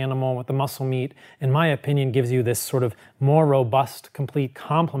organs of an animal with the muscle meat, in my opinion, gives you this sort of more robust, complete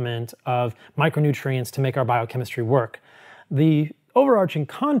complement of micronutrients to make our biochemistry work. The overarching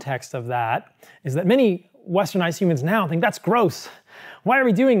context of that is that many westernized humans now think that's gross. Why are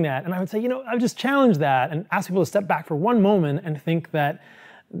we doing that? And I would say, I would just challenge that and ask people to step back for one moment and think that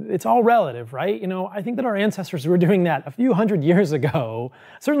it's all relative, right? I think that our ancestors were doing that a few hundred years ago,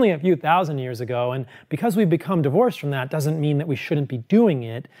 certainly a few thousand years ago, and because we've become divorced from that doesn't mean that we shouldn't be doing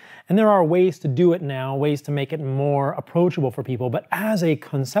it. And there are ways to do it now, ways to make it more approachable for people. But as a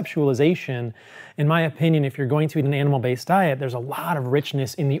conceptualization, in my opinion, if you're going to eat an animal-based diet, there's a lot of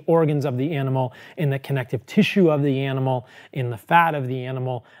richness in the organs of the animal, in the connective tissue of the animal, in the fat of the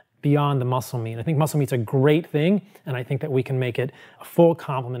animal, beyond the muscle meat. I think muscle meat's a great thing, and I think that we can make it a full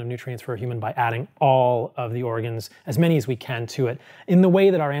complement of nutrients for a human by adding all of the organs, as many as we can, to it, in the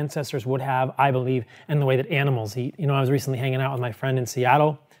way that our ancestors would have, I believe, and the way that animals eat. I was recently hanging out with my friend in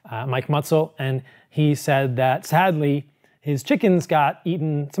Seattle, Mike Mutzel, and he said that sadly, some of his chickens got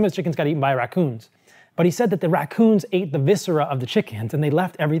eaten by raccoons. But he said that the raccoons ate the viscera of the chickens and they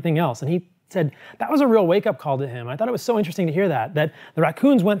left everything else. And he said that was a real wake-up call to him. I thought it was so interesting to hear that the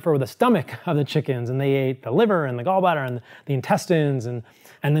raccoons went for the stomach of the chickens and they ate the liver and the gallbladder and the intestines. And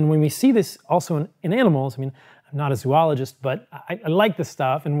then when we see this also in animals, I'm not a zoologist, but I like this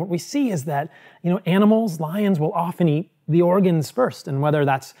stuff. And what we see is that, animals, lions will often eat the organs first. And whether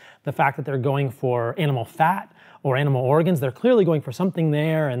that's the fact that they're going for animal fat or animal organs, they're clearly going for something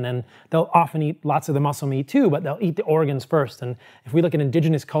there, and then they'll often eat lots of the muscle meat too, but they'll eat the organs first. And if we look at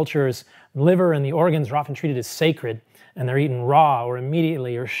indigenous cultures, liver and the organs are often treated as sacred, and they're eaten raw or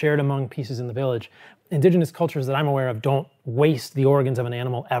immediately or shared among pieces in the village. Indigenous cultures that I'm aware of don't waste the organs of an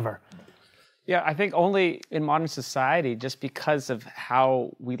animal ever. Yeah, I think only in modern society, just because of how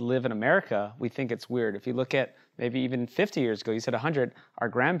we live in America, we think it's weird. If you look at maybe even 50 years ago, you said 100, our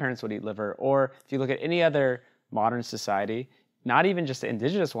grandparents would eat liver. Or if you look at any other modern society, not even just the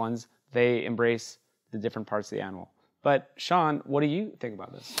indigenous ones, they embrace the different parts of the animal. But Shawn, what do you think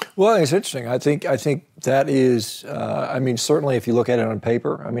about this? Well, it's interesting. I think that is, certainly if you look at it on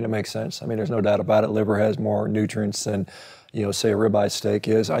paper, it makes sense. There's no doubt about it. Liver has more nutrients than, say a ribeye steak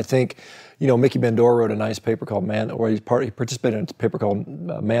is. I think, Mickey Bandor wrote a nice paper called he participated in a paper called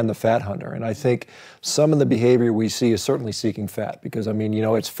Man the Fat Hunter. And I think some of the behavior we see is certainly seeking fat because,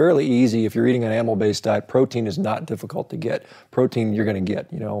 it's fairly easy. If you're eating an animal-based diet, protein is not difficult to get. Protein you're going to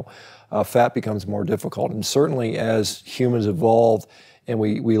get, fat becomes more difficult. And certainly as humans evolved and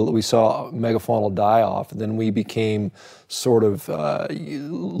we saw megafaunal die off, then we became sort of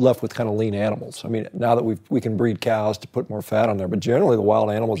left with kind of lean animals. Now that we can breed cows to put more fat on there, but generally the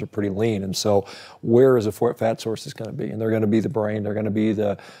wild animals are pretty lean. And so where is the fat source is going to be? And they're going to be the brain, they're going to be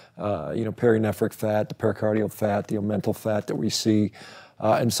the perinephric fat, the pericardial fat, the omental fat that we see.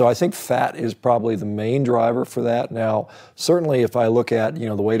 And so I think fat is probably the main driver for that. Now, certainly if I look at,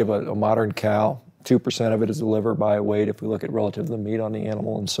 the weight of a modern cow, 2% of it is the liver by weight if we look at relative to the meat on the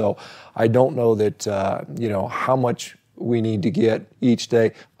animal. And so I don't know that, how much we need to get each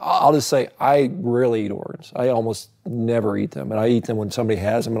day. I'll just say I rarely eat organs. I almost never eat them. And I eat them when somebody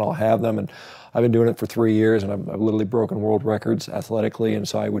has them and I'll have them. And I've been doing it for 3 years and I've literally broken world records athletically. And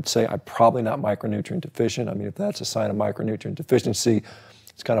so I would say I'm probably not micronutrient deficient. If that's a sign of micronutrient deficiency,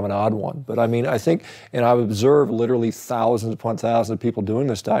 it's kind of an odd one. But I think, and I've observed literally thousands upon thousands of people doing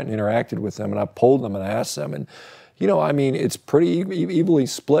this diet and interacted with them, and I've polled them and asked them, and it's pretty evenly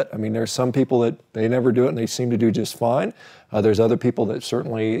split. There's some people that they never do it and they seem to do just fine. There's other people that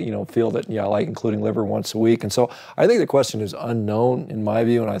certainly, feel that, I like including liver once a week. And so I think the question is unknown in my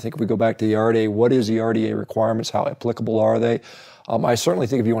view, and I think if we go back to the RDA, what is the RDA requirements? How applicable are they? I certainly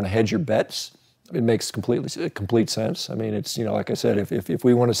think if you want to hedge your bets, it makes complete sense. It's, like I said, if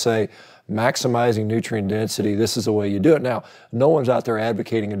we want to say maximizing nutrient density, this is the way you do it. Now, no one's out there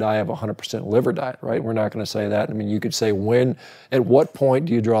advocating a diet of 100% liver diet, right? We're not going to say that. You could say at what point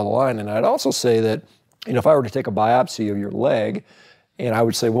do you draw the line? And I'd also say that, if I were to take a biopsy of your leg, and I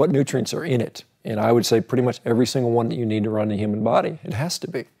would say what nutrients are in it, and I would say pretty much every single one that you need to run the human body. It has to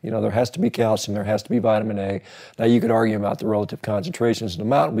be. There has to be calcium, there has to be vitamin A. Now you could argue about the relative concentrations in the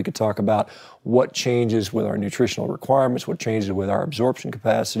amount. We could talk about what changes with our nutritional requirements, what changes with our absorption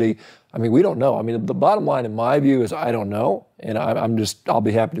capacity. We don't know. The bottom line in my view is I don't know. And I'll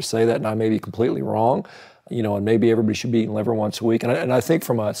be happy to say that, and I may be completely wrong. And maybe everybody should be eating liver once a week. And I think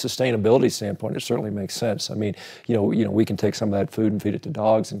from a sustainability standpoint, it certainly makes sense. We can take some of that food and feed it to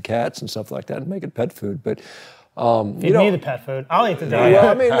dogs and cats and stuff like that and make it pet food. But feed me the pet food. I'll eat the dog.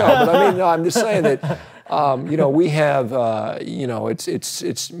 Well, I'm just saying that we have,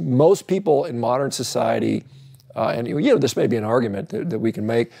 it's most people in modern society And this may be an argument that we can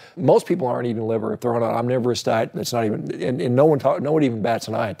make. Most people aren't eating liver if they're on an omnivorous diet. That's not even, and no one even bats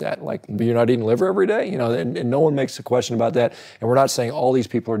an eye at that. Like, you're not eating liver every day, and no one makes a question about that. And we're not saying all these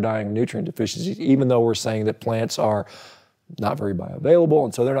people are dying of nutrient deficiencies, even though we're saying that plants are not very bioavailable,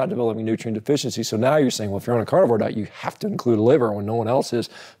 and so they're not developing nutrient deficiency. So now you're saying, well, if you're on a carnivore diet, you have to include liver when no one else is.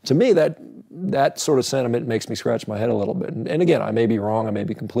 To me, that sort of sentiment makes me scratch my head a little bit. And again, I may be wrong. I may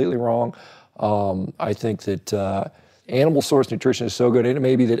be completely wrong. I think that animal source nutrition is so good, and it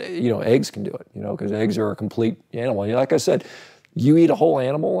may be that eggs can do it. Because eggs are a complete animal. Like I said, you eat a whole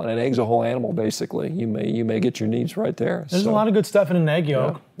animal, and an egg's a whole animal. Basically, you may get your needs right there. There's a lot of good stuff in an egg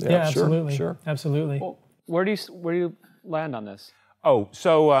yolk. Yeah, absolutely, sure. Absolutely. Well, where do you land on this? Oh,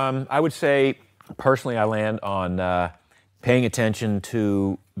 so I would say, personally, I land on paying attention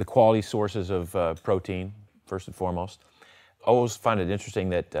to the quality sources of protein, first and foremost. I always find it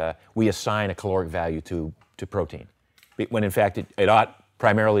interesting that we assign a caloric value to protein, when in fact it ought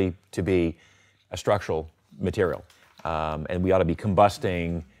primarily to be a structural material, and we ought to be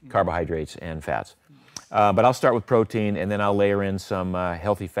combusting carbohydrates and fats. But I'll start with protein, and then I'll layer in some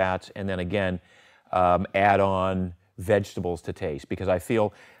healthy fats, and then again add on vegetables to taste, because I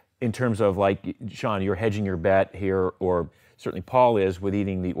feel, in terms of, like, Shawn, you're hedging your bet here, or certainly Paul is, with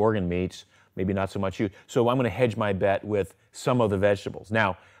eating the organ meats, maybe not so much you. So I'm going to hedge my bet with some of the vegetables.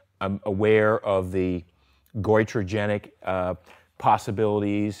 Now, I'm aware of the goitrogenic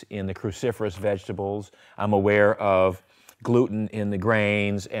possibilities in the cruciferous vegetables. I'm aware of gluten in the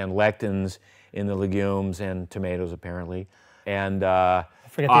grains and lectins in the legumes and tomatoes, apparently. And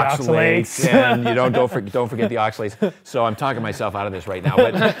forget the oxalates. And don't forget the oxalates. So I'm talking myself out of this right now.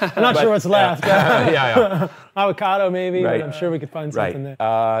 But I'm not sure what's left. Yeah. Avocado maybe, Right. but I'm sure we could find something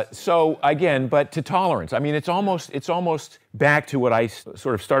there. So again, but to tolerance. I mean, it's almost back to what I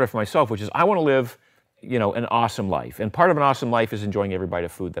sort of started for myself, which is I want to live, an awesome life. And part of an awesome life is enjoying every bite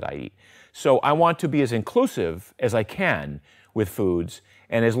of food that I eat. So I want to be as inclusive as I can with foods.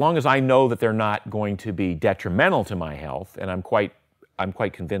 And as long as I know that they're not going to be detrimental to my health, and I'm quite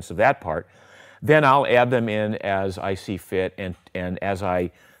convinced of that part, then I'll add them in as I see fit, and as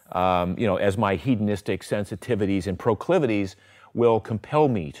I, as my hedonistic sensitivities and proclivities will compel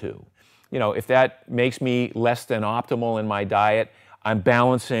me to. If that makes me less than optimal in my diet, I'm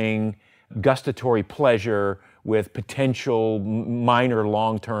balancing gustatory pleasure with potential minor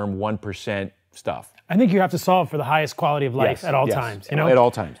long-term 1% stuff. I think you have to solve for the highest quality of life at all times. At all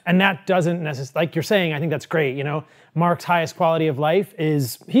times. And that doesn't necessarily, like you're saying, I think that's great. Mark's highest quality of life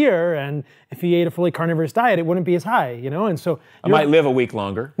is here, and if he ate a fully carnivorous diet, it wouldn't be as high, And so I might live a week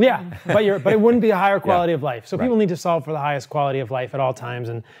longer. Yeah, but it wouldn't be a higher quality of life. So people need to solve for the highest quality of life at all times,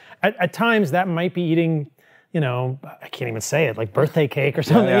 and at times that might be eating, I can't even say it, like birthday cake or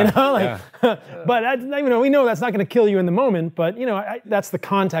something, But we know that's not going to kill you in the moment. But that's the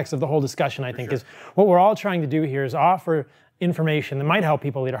context of the whole discussion. I think is what we're all trying to do here is offer information that might help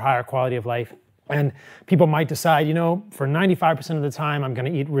people lead a higher quality of life. And people might decide, for 95% of the time, I'm going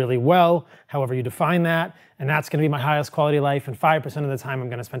to eat really well, however you define that, and that's going to be my highest quality of life. And 5% of the time, I'm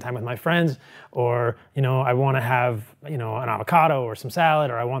going to spend time with my friends, or, I want to have, an avocado or some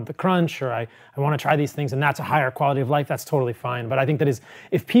salad, or I want the crunch, or I want to try these things, and that's a higher quality of life. That's totally fine. But I think that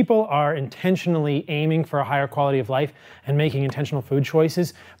if people are intentionally aiming for a higher quality of life and making intentional food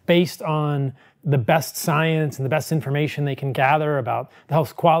choices based on the best science and the best information they can gather about the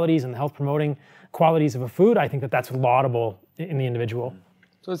health qualities and the health promoting qualities of a food, I think that that's laudable in the individual.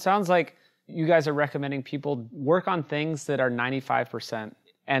 So it sounds like you guys are recommending people work on things that are 95%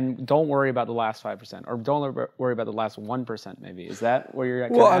 and don't worry about the last 5%, or don't worry about the last 1% maybe. Is that where you're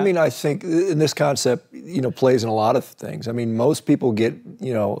at? Well, I mean, I think in this concept, plays in a lot of things. I mean, most people get,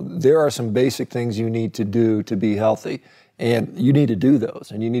 there are some basic things you need to do to be healthy. And you need to do those,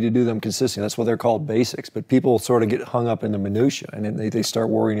 and you need to do them consistently. That's why they're called basics. But people sort of get hung up in the minutia, and then they start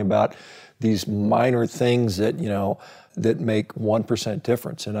worrying about these minor things that, that make 1%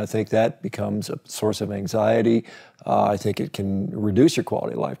 difference. And I think that becomes a source of anxiety. I think it can reduce your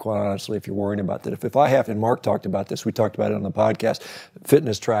quality of life, quite honestly, if you're worrying about that. If I have, and Mark talked about this, we talked about it on the podcast,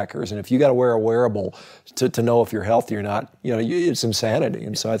 fitness trackers, and if you got to wear a wearable to know if you're healthy or not, it's insanity.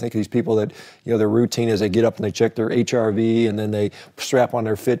 And so I think these people that, their routine is they get up and they check their HRV, and then they strap on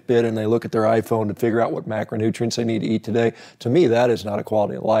their Fitbit and they look at their iPhone to figure out what macronutrients they need to eat today. To me, that is not a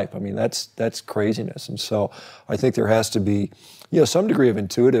quality of life. I mean, that's craziness. And so I think there has to be some degree of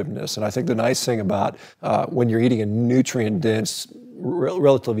intuitiveness. And I think the nice thing about when you're eating a nutrient-dense,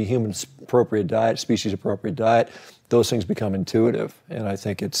 relatively human-appropriate diet, species-appropriate diet, those things become intuitive. And I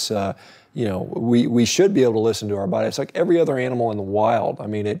think it's, we should be able to listen to our body. It's like every other animal in the wild. I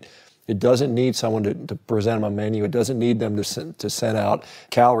mean, It doesn't need someone to present them a menu. It doesn't need them to send out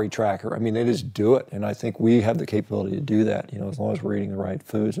calorie tracker. I mean, they just do it. And I think we have the capability to do that, as long as we're eating the right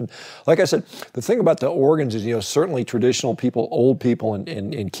foods. And like I said, the thing about the organs is, certainly traditional people, old people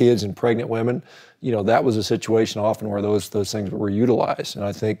and kids and pregnant women, that was a situation often where those things were utilized. And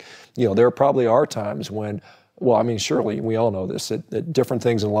I think, there probably are times when, well, I mean, surely we all know this, that different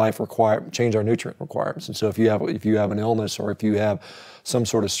things in life change our nutrient requirements. And so if you have an illness or if you have some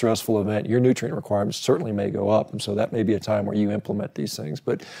sort of stressful event, your nutrient requirements certainly may go up. And so that may be a time where you implement these things.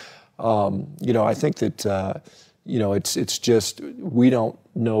 But, I think that, it's just, we don't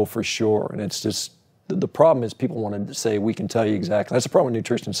know for sure. And it's just, the problem is people want to say, we can tell you exactly. That's the problem with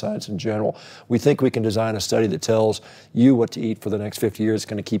nutrition science in general. We think we can design a study that tells you what to eat for the next 50 years.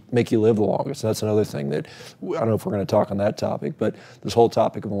 It's going to make you live the longest. That's another thing that, I don't know if we're going to talk on that topic, but this whole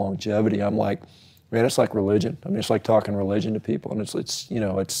topic of longevity, I'm like, man, it's like religion. I mean, it's like talking religion to people. And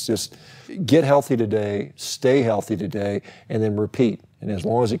it's just get healthy today, stay healthy today, and then repeat. And as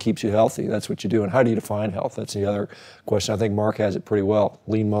long as it keeps you healthy, that's what you do. And how do you define health? That's the other question. I think Mark has it pretty well.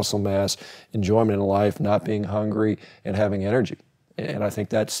 Lean muscle mass, enjoyment in life, not being hungry, and having energy. And I think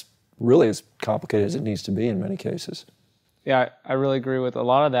that's really as complicated as it needs to be in many cases. Yeah, I really agree with a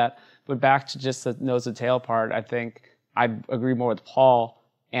lot of that. But back to just the nose to tail part, I think I agree more with Paul.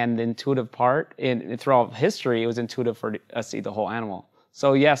 And the intuitive part, throughout history, it was intuitive for us to eat the whole animal.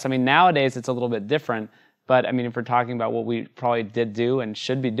 So yes, I mean, nowadays it's a little bit different. But I mean, if we're talking about what we probably did do and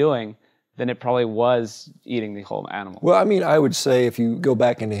should be doing, then it probably was eating the whole animal. Well, I mean, I would say if you go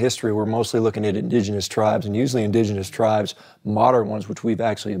back into history, we're mostly looking at indigenous tribes, and usually indigenous tribes, modern ones, which we've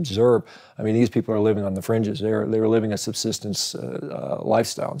actually observed, I mean, these people are living on the fringes. They were living a subsistence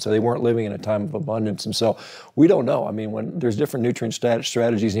lifestyle, and so they weren't living in a time of abundance. And so we don't know. I mean, when there's different nutrient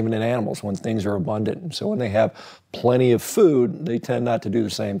strategies even in animals when things are abundant. And so when they have plenty of food, they tend not to do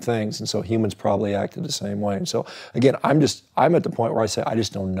the same things. And so humans probably acted the same way. And so again, I'm at the point where I say I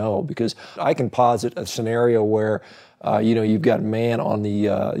just don't know, because I can posit a scenario where you've got man on the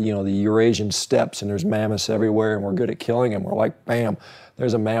the Eurasian steppes, and there's mammoths everywhere, and we're good at killing them. We're like, bam,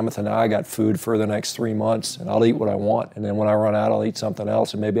 there's a mammoth, and now I got food for the next 3 months, and I'll eat what I want. And then when I run out, I'll eat something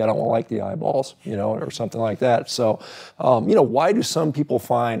else, and maybe I don't like the eyeballs, or something like that. So, why do some people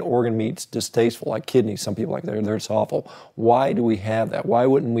find organ meats distasteful, like kidneys? Some people like it's awful. Why do we have that? Why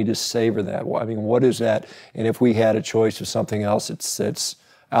wouldn't we just savor that? I mean, what is that? And if we had a choice of something else, it's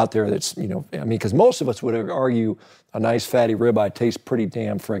out there that's, because most of us would argue a nice fatty ribeye tastes pretty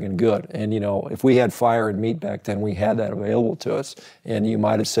damn friggin' good. And, if we had fire and meat back then, we had that available to us. And you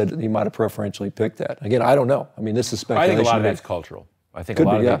might have preferentially picked that. Again, I don't know. I mean, this is speculation. I think a lot of that's cultural. I think a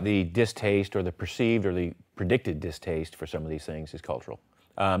lot of the distaste or the perceived or the predicted distaste for some of these things is cultural.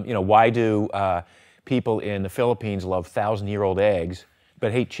 Why do people in the Philippines love 1,000-year-old eggs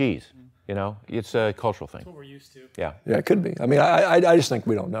but hate cheese? It's a cultural thing. That's what we're used to. Yeah, it could be. I mean, I just think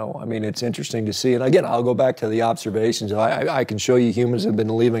we don't know. I mean, it's interesting to see. And again, I'll go back to the observations. I can show you humans have been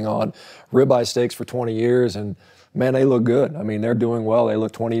living on ribeye steaks for 20 years, and man, they look good. I mean, they're doing well. They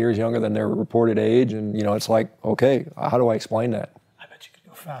look 20 years younger than their reported age, and it's like, okay, how do I explain that? I bet you could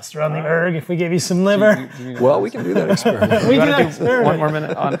go faster on the erg if we gave you some liver. Well, we can do that experiment. We can experiment. One more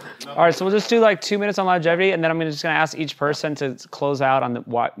minute on. All right, so we'll just do like 2 minutes on longevity, and then I'm just going to ask each person to close out on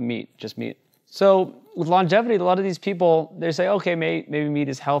just meat. So with longevity, a lot of these people, they say, okay, maybe meat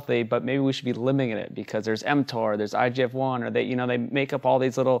is healthy, but maybe we should be limiting it because there's mTOR, there's IGF-1, or they make up all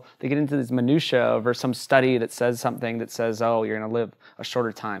these they get into this minutia over some study that says something that says, oh, you're going to live a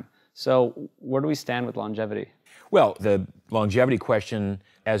shorter time. So where do we stand with longevity? Well, the longevity question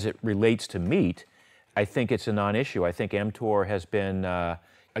as it relates to meat, I think it's a non-issue. I think mTOR has been,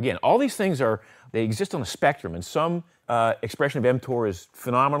 again, all these things they exist on a spectrum, and some expression of mTOR is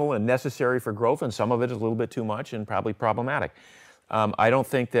phenomenal and necessary for growth, and some of it is a little bit too much and probably problematic. I don't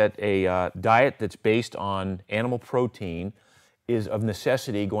think that a diet that's based on animal protein is of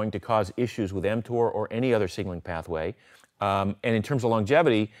necessity going to cause issues with mTOR or any other signaling pathway. And in terms of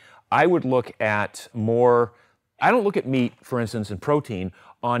longevity, I would look at I don't look at meat, for instance, and protein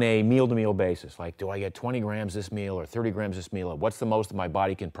on a meal-to-meal basis. Like, do I get 20 grams this meal or 30 grams this meal? Or what's the most that my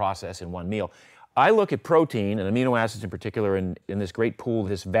body can process in one meal? I look at protein, and amino acids in particular, in this great pool,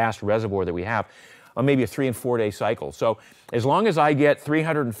 this vast reservoir that we have, on maybe a 3 and 4 day cycle. So as long as I get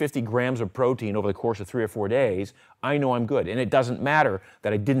 350 grams of protein over the course of 3 or 4 days, I know I'm good. And it doesn't matter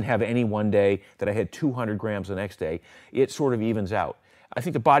that I didn't have any one day, that I had 200 grams the next day. It sort of evens out. I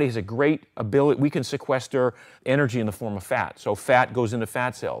think the body has a great ability. We can sequester energy in the form of fat. So fat goes into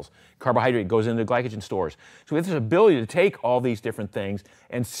fat cells. Carbohydrate goes into glycogen stores. So we have this ability to take all these different things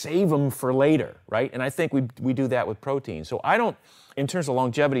and save them for later, right? And I think we do that with protein. So I don't, in terms of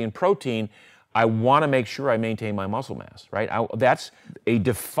longevity and protein, I want to make sure I maintain my muscle mass, right? That's a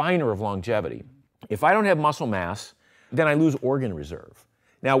definer of longevity. If I don't have muscle mass, then I lose organ reserve.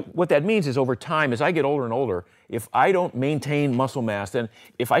 Now, what that means is over time, as I get older and older, if I don't maintain muscle mass, then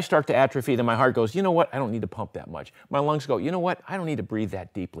if I start to atrophy, then my heart goes, you know what, I don't need to pump that much. My lungs go, you know what, I don't need to breathe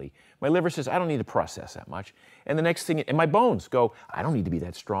that deeply. My liver says, I don't need to process that much. And the next thing, and my bones go, I don't need to be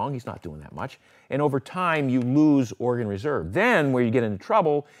that strong, he's not doing that much. And over time, you lose organ reserve. Then, where you get into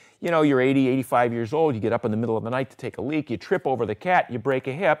trouble, you know, you're 80, 85 years old, you get up in the middle of the night to take a leak, you trip over the cat, you break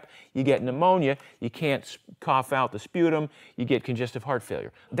a hip, you get pneumonia, you can't cough out the sputum, you get congestive heart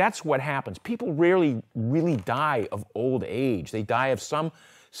failure. That's what happens. People rarely really die of old age. They die of some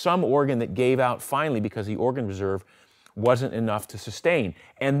organ that gave out finally because the organ reserve wasn't enough to sustain.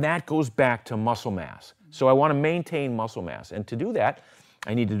 And that goes back to muscle mass. So I want to maintain muscle mass. And to do that,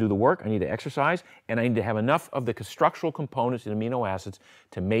 I need to do the work, I need to exercise, and I need to have enough of the structural components and amino acids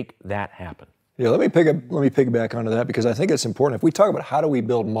to make that happen. Yeah, let me piggyback onto that because I think it's important. If we talk about how do we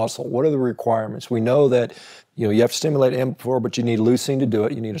build muscle, what are the requirements? We know that you have to stimulate mTOR, but you need leucine to do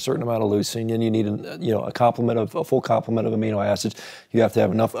it. You need a certain amount of leucine, and you need a full complement of amino acids. You have to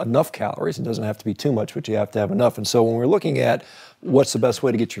have enough calories. It doesn't have to be too much, but you have to have enough. And so when we're looking at what's the best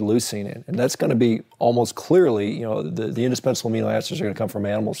way to get your leucine in, and that's going to be almost clearly, the indispensable amino acids are going to come from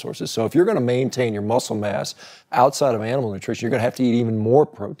animal sources. So if you're going to maintain your muscle mass outside of animal nutrition, you're going to have to eat even more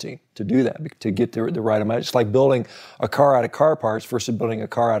protein to do that, to get the right amount. It's like building a car out of car parts versus building a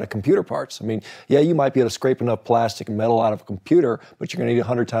car out of computer parts. I mean, yeah, you might be able to scrape enough plastic and metal out of a computer, but you're going to need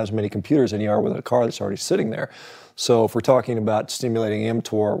 100 times as many computers than you are with a car that's already sitting there. So if we're talking about stimulating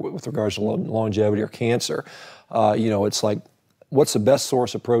mTOR with regards to longevity or cancer, it's like, what's the best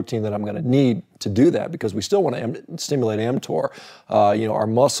source of protein that I'm going to need to do that? Because we still want to stimulate mTOR. Our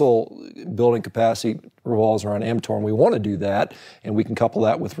muscle building capacity revolves around mTOR, and we want to do that, and we can couple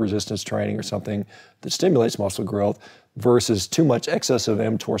that with resistance training or something that stimulates muscle growth versus too much excessive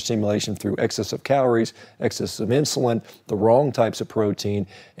mTOR stimulation through excessive calories, excessive insulin, the wrong types of protein,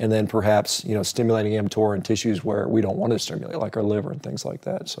 and then perhaps stimulating mTOR in tissues where we don't want to stimulate, like our liver and things like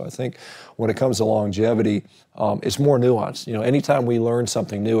that. So I think when it comes to longevity, it's more nuanced. Anytime we learn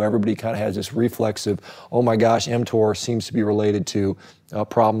something new, everybody kind of has this reflexive, oh my gosh, mTOR seems to be related to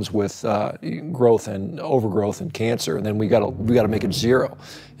problems with growth and overgrowth and cancer, and then we got to make it zero.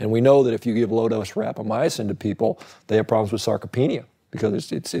 And we know that if you give low dose rapamycin to people, they have problems with sarcopenia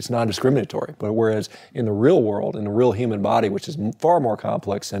because it's non-discriminatory. But whereas in the real world, in the real human body, which is far more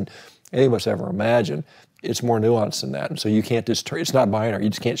complex than any of us ever imagined, it's more nuanced than that. And so you can't it's not binary.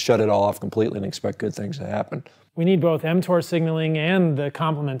 You just can't shut it all off completely and expect good things to happen. We need both mTOR signaling and the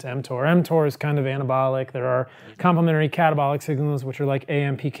complement to mTOR. mTOR is kind of anabolic. There are complementary catabolic signals, which are like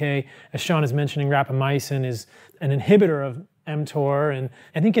AMPK. As Shawn is mentioning, rapamycin is an inhibitor of mTOR. And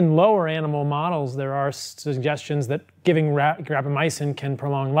I think in lower animal models, there are suggestions that giving rapamycin can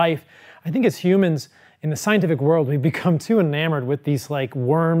prolong life. I think as humans, in the scientific world, we've become too enamored with these like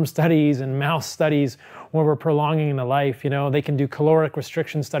worm studies and mouse studies where we're prolonging the life. They can do caloric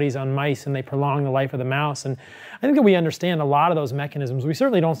restriction studies on mice and they prolong the life of the mouse. And I think that we understand a lot of those mechanisms. We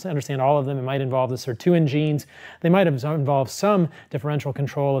certainly don't understand all of them. It might involve the sirtuin genes. They might involve some differential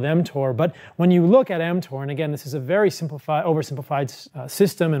control of mTOR. But when you look at mTOR, and again, this is a very oversimplified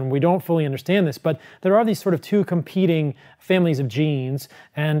system and we don't fully understand this, but there are these sort of two competing families of genes.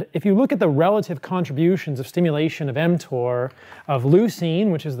 And if you look at the relative contributions of stimulation of mTOR, of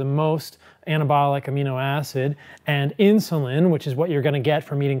leucine, which is the most anabolic amino acid, and insulin, which is what you're going to get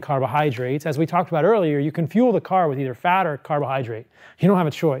from eating carbohydrates. As we talked about earlier, you can fuel the car with either fat or carbohydrate. You don't have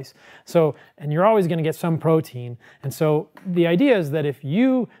a choice. And you're always going to get some protein. And so the idea is that if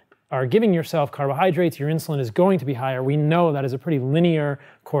you are giving yourself carbohydrates, your insulin is going to be higher. We know that is a pretty linear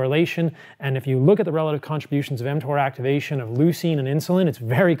correlation. And if you look at the relative contributions of mTOR activation of leucine and insulin, it's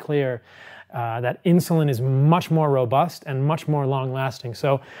very clear that insulin is much more robust and much more long-lasting.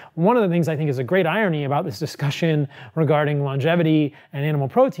 So one of the things I think is a great irony about this discussion regarding longevity and animal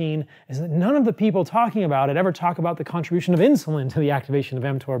protein is that none of the people talking about it ever talk about the contribution of insulin to the activation of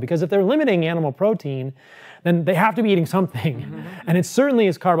mTOR, because if they're limiting animal protein, then they have to be eating something. And it certainly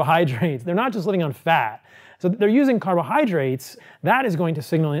is carbohydrates. They're not just living on fat. So they're using carbohydrates. That is going to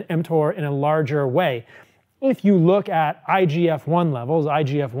signal mTOR in a larger way. if you look at IGF-1 levels,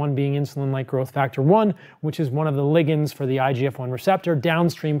 IGF-1 being insulin-like growth factor 1, which is one of the ligands for the IGF-1 receptor,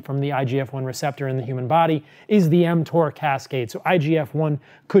 downstream from the IGF-1 receptor in the human body is the mTOR cascade. So IGF-1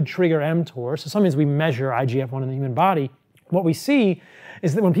 could trigger mTOR. So sometimes we measure IGF-1 in the human body. What we see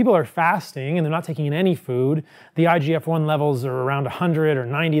is that when people are fasting and they're not taking in any food, the IGF-1 levels are around 100 or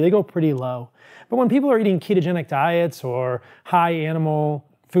 90. They go pretty low. But when people are eating ketogenic diets or high animal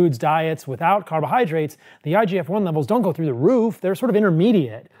foods diets without carbohydrates, the IGF-1 levels don't go through the roof. They're sort of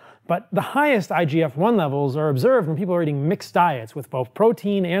intermediate. But the highest IGF-1 levels are observed when people are eating mixed diets with both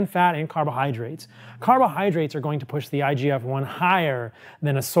protein and fat and carbohydrates. Carbohydrates are going to push the IGF-1 higher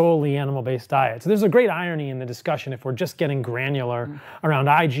than a solely animal-based diet. So there's a great irony in the discussion if we're just getting granular around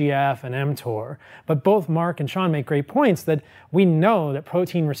IGF and mTOR. But both Mark and Shawn make great points that we know that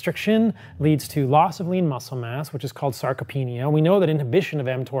protein restriction leads to loss of lean muscle mass, which is called sarcopenia. We know that inhibition of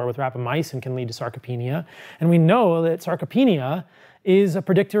mTOR with rapamycin can lead to sarcopenia. And we know that sarcopenia is a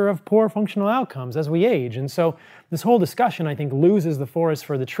predictor of poor functional outcomes as we age. And so this whole discussion, I think, loses the forest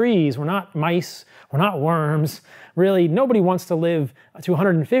for the trees. We're not mice, we're not worms. Really, nobody wants to live to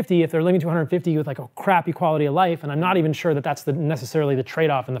 150 if they're living to 150 with like a crappy quality of life, and I'm not even sure that that's necessarily the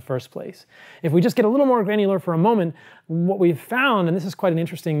trade-off in the first place. If we just get a little more granular for a moment, what we've found, and this is quite an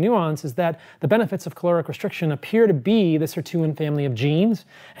interesting nuance, is that the benefits of caloric restriction appear to be the sirtuin family of genes,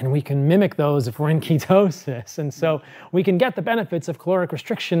 and we can mimic those if we're in ketosis. And so we can get the benefits of caloric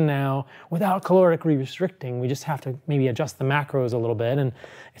restriction now without calorically restricting. We just have to maybe adjust the macros a little bit, and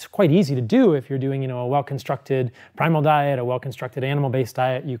it's quite easy to do if you're doing, a well-constructed primal diet, a well-constructed animal-based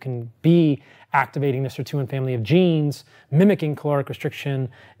diet. You can be activating the sirtuin family of genes, mimicking caloric restriction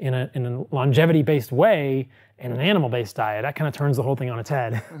in a longevity-based way in an animal-based diet. That kind of turns the whole thing on its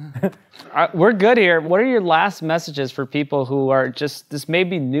head. We're good here. What are your last messages for people who are this may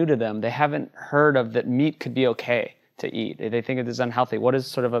be new to them? They haven't heard of that meat could be okay to eat. They think it is unhealthy. What is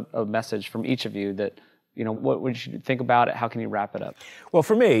sort of a message from each of you that, what would you think about it? How can you wrap it up? Well,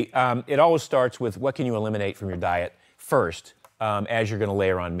 for me, it always starts with what can you eliminate from your diet first as you're going to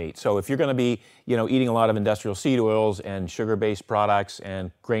layer on meat. So if you're going to be, eating a lot of industrial seed oils and sugar-based products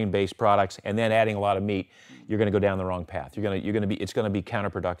and grain-based products, and then adding a lot of meat, you're going to go down the wrong path. It's going to be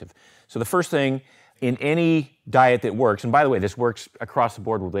counterproductive. So the first thing in any diet that works, and by the way, this works across the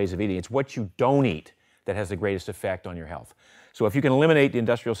board with ways of eating, it's what you don't eat that has the greatest effect on your health. So if you can eliminate the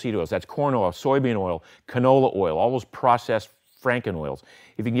industrial seed oils, that's corn oil, soybean oil, canola oil, all those processed Franken oils.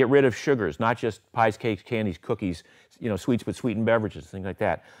 If you can get rid of sugars, not just pies, cakes, candies, cookies, sweets but sweetened beverages, things like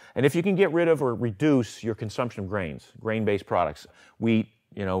that. And if you can get rid of or reduce your consumption of grains, grain-based products, wheat,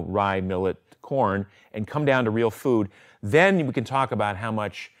 rye, millet, corn, and come down to real food, then we can talk about how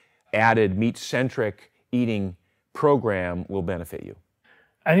much added meat-centric eating program will benefit you.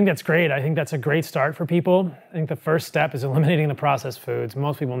 I think that's great. I think that's a great start for people. I think the first step is eliminating the processed foods.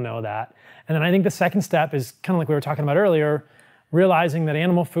 Most people know that. And then I think the second step is kind of like we were talking about earlier, realizing that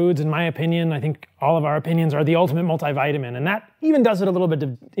animal foods, in my opinion, I think all of our opinions, are the ultimate multivitamin. And that even does it a little bit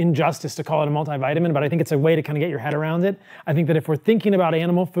of injustice to call it a multivitamin, but I think it's a way to kind of get your head around it. I think that if we're thinking about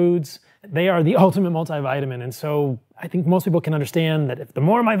animal foods, they are the ultimate multivitamin. And so I think most people can understand that if the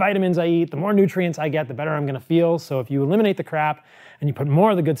more my vitamins I eat, the more nutrients I get, the better I'm going to feel. So if you eliminate the crap and you put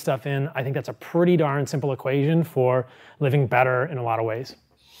more of the good stuff in, I think that's a pretty darn simple equation for living better in a lot of ways.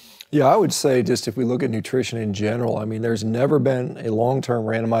 Yeah, I would say just if we look at nutrition in general, I mean, there's never been a long-term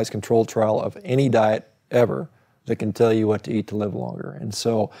randomized controlled trial of any diet ever that can tell you what to eat to live longer. And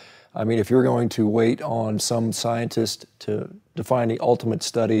so, I mean, if you're going to wait on some scientist to define the ultimate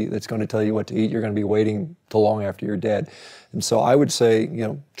study that's going to tell you what to eat, you're going to be waiting till long after you're dead. And so I would say,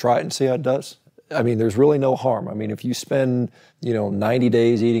 try it and see how it does. I mean, there's really no harm. I mean, if you spend, 90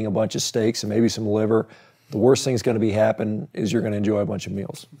 days eating a bunch of steaks and maybe some liver, the worst thing's going to happen is you're going to enjoy a bunch of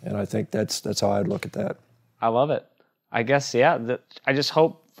meals. And I think that's how I'd look at that. I love it. I guess, yeah, I just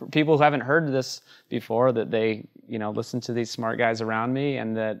hope for people who haven't heard this before that they, listen to these smart guys around me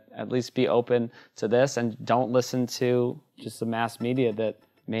and that at least be open to this and don't listen to just the mass media that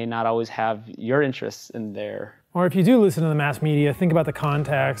may not always have your interests in there. Or if you do listen to the mass media, think about the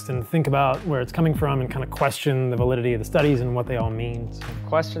context and think about where it's coming from and kind of question the validity of the studies and what they all mean. So.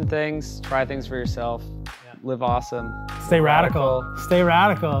 Question things, try things for yourself, live awesome. Stay radical. Stay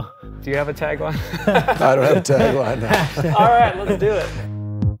radical. Do you have a tagline? I don't have a tagline now. All right, let's do it.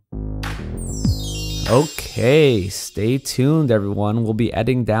 Okay, stay tuned, everyone. We'll be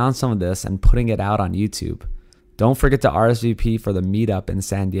editing down some of this and putting it out on YouTube. Don't forget to RSVP for the meetup in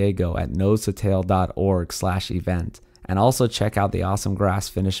San Diego at nosetotail.org/event. And also check out the awesome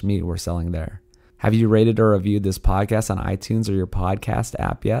grass-finished meat we're selling there. Have you rated or reviewed this podcast on iTunes or your podcast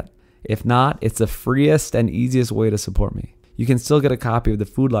app yet? If not, it's the freest and easiest way to support me. You can still get a copy of the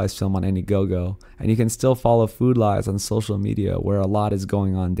Food Lies film on Indiegogo, and you can still follow Food Lies on social media where a lot is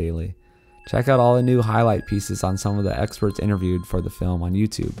going on daily. Check out all the new highlight pieces on some of the experts interviewed for the film on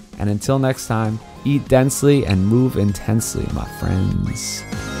YouTube. And until next time, eat densely and move intensely, my friends.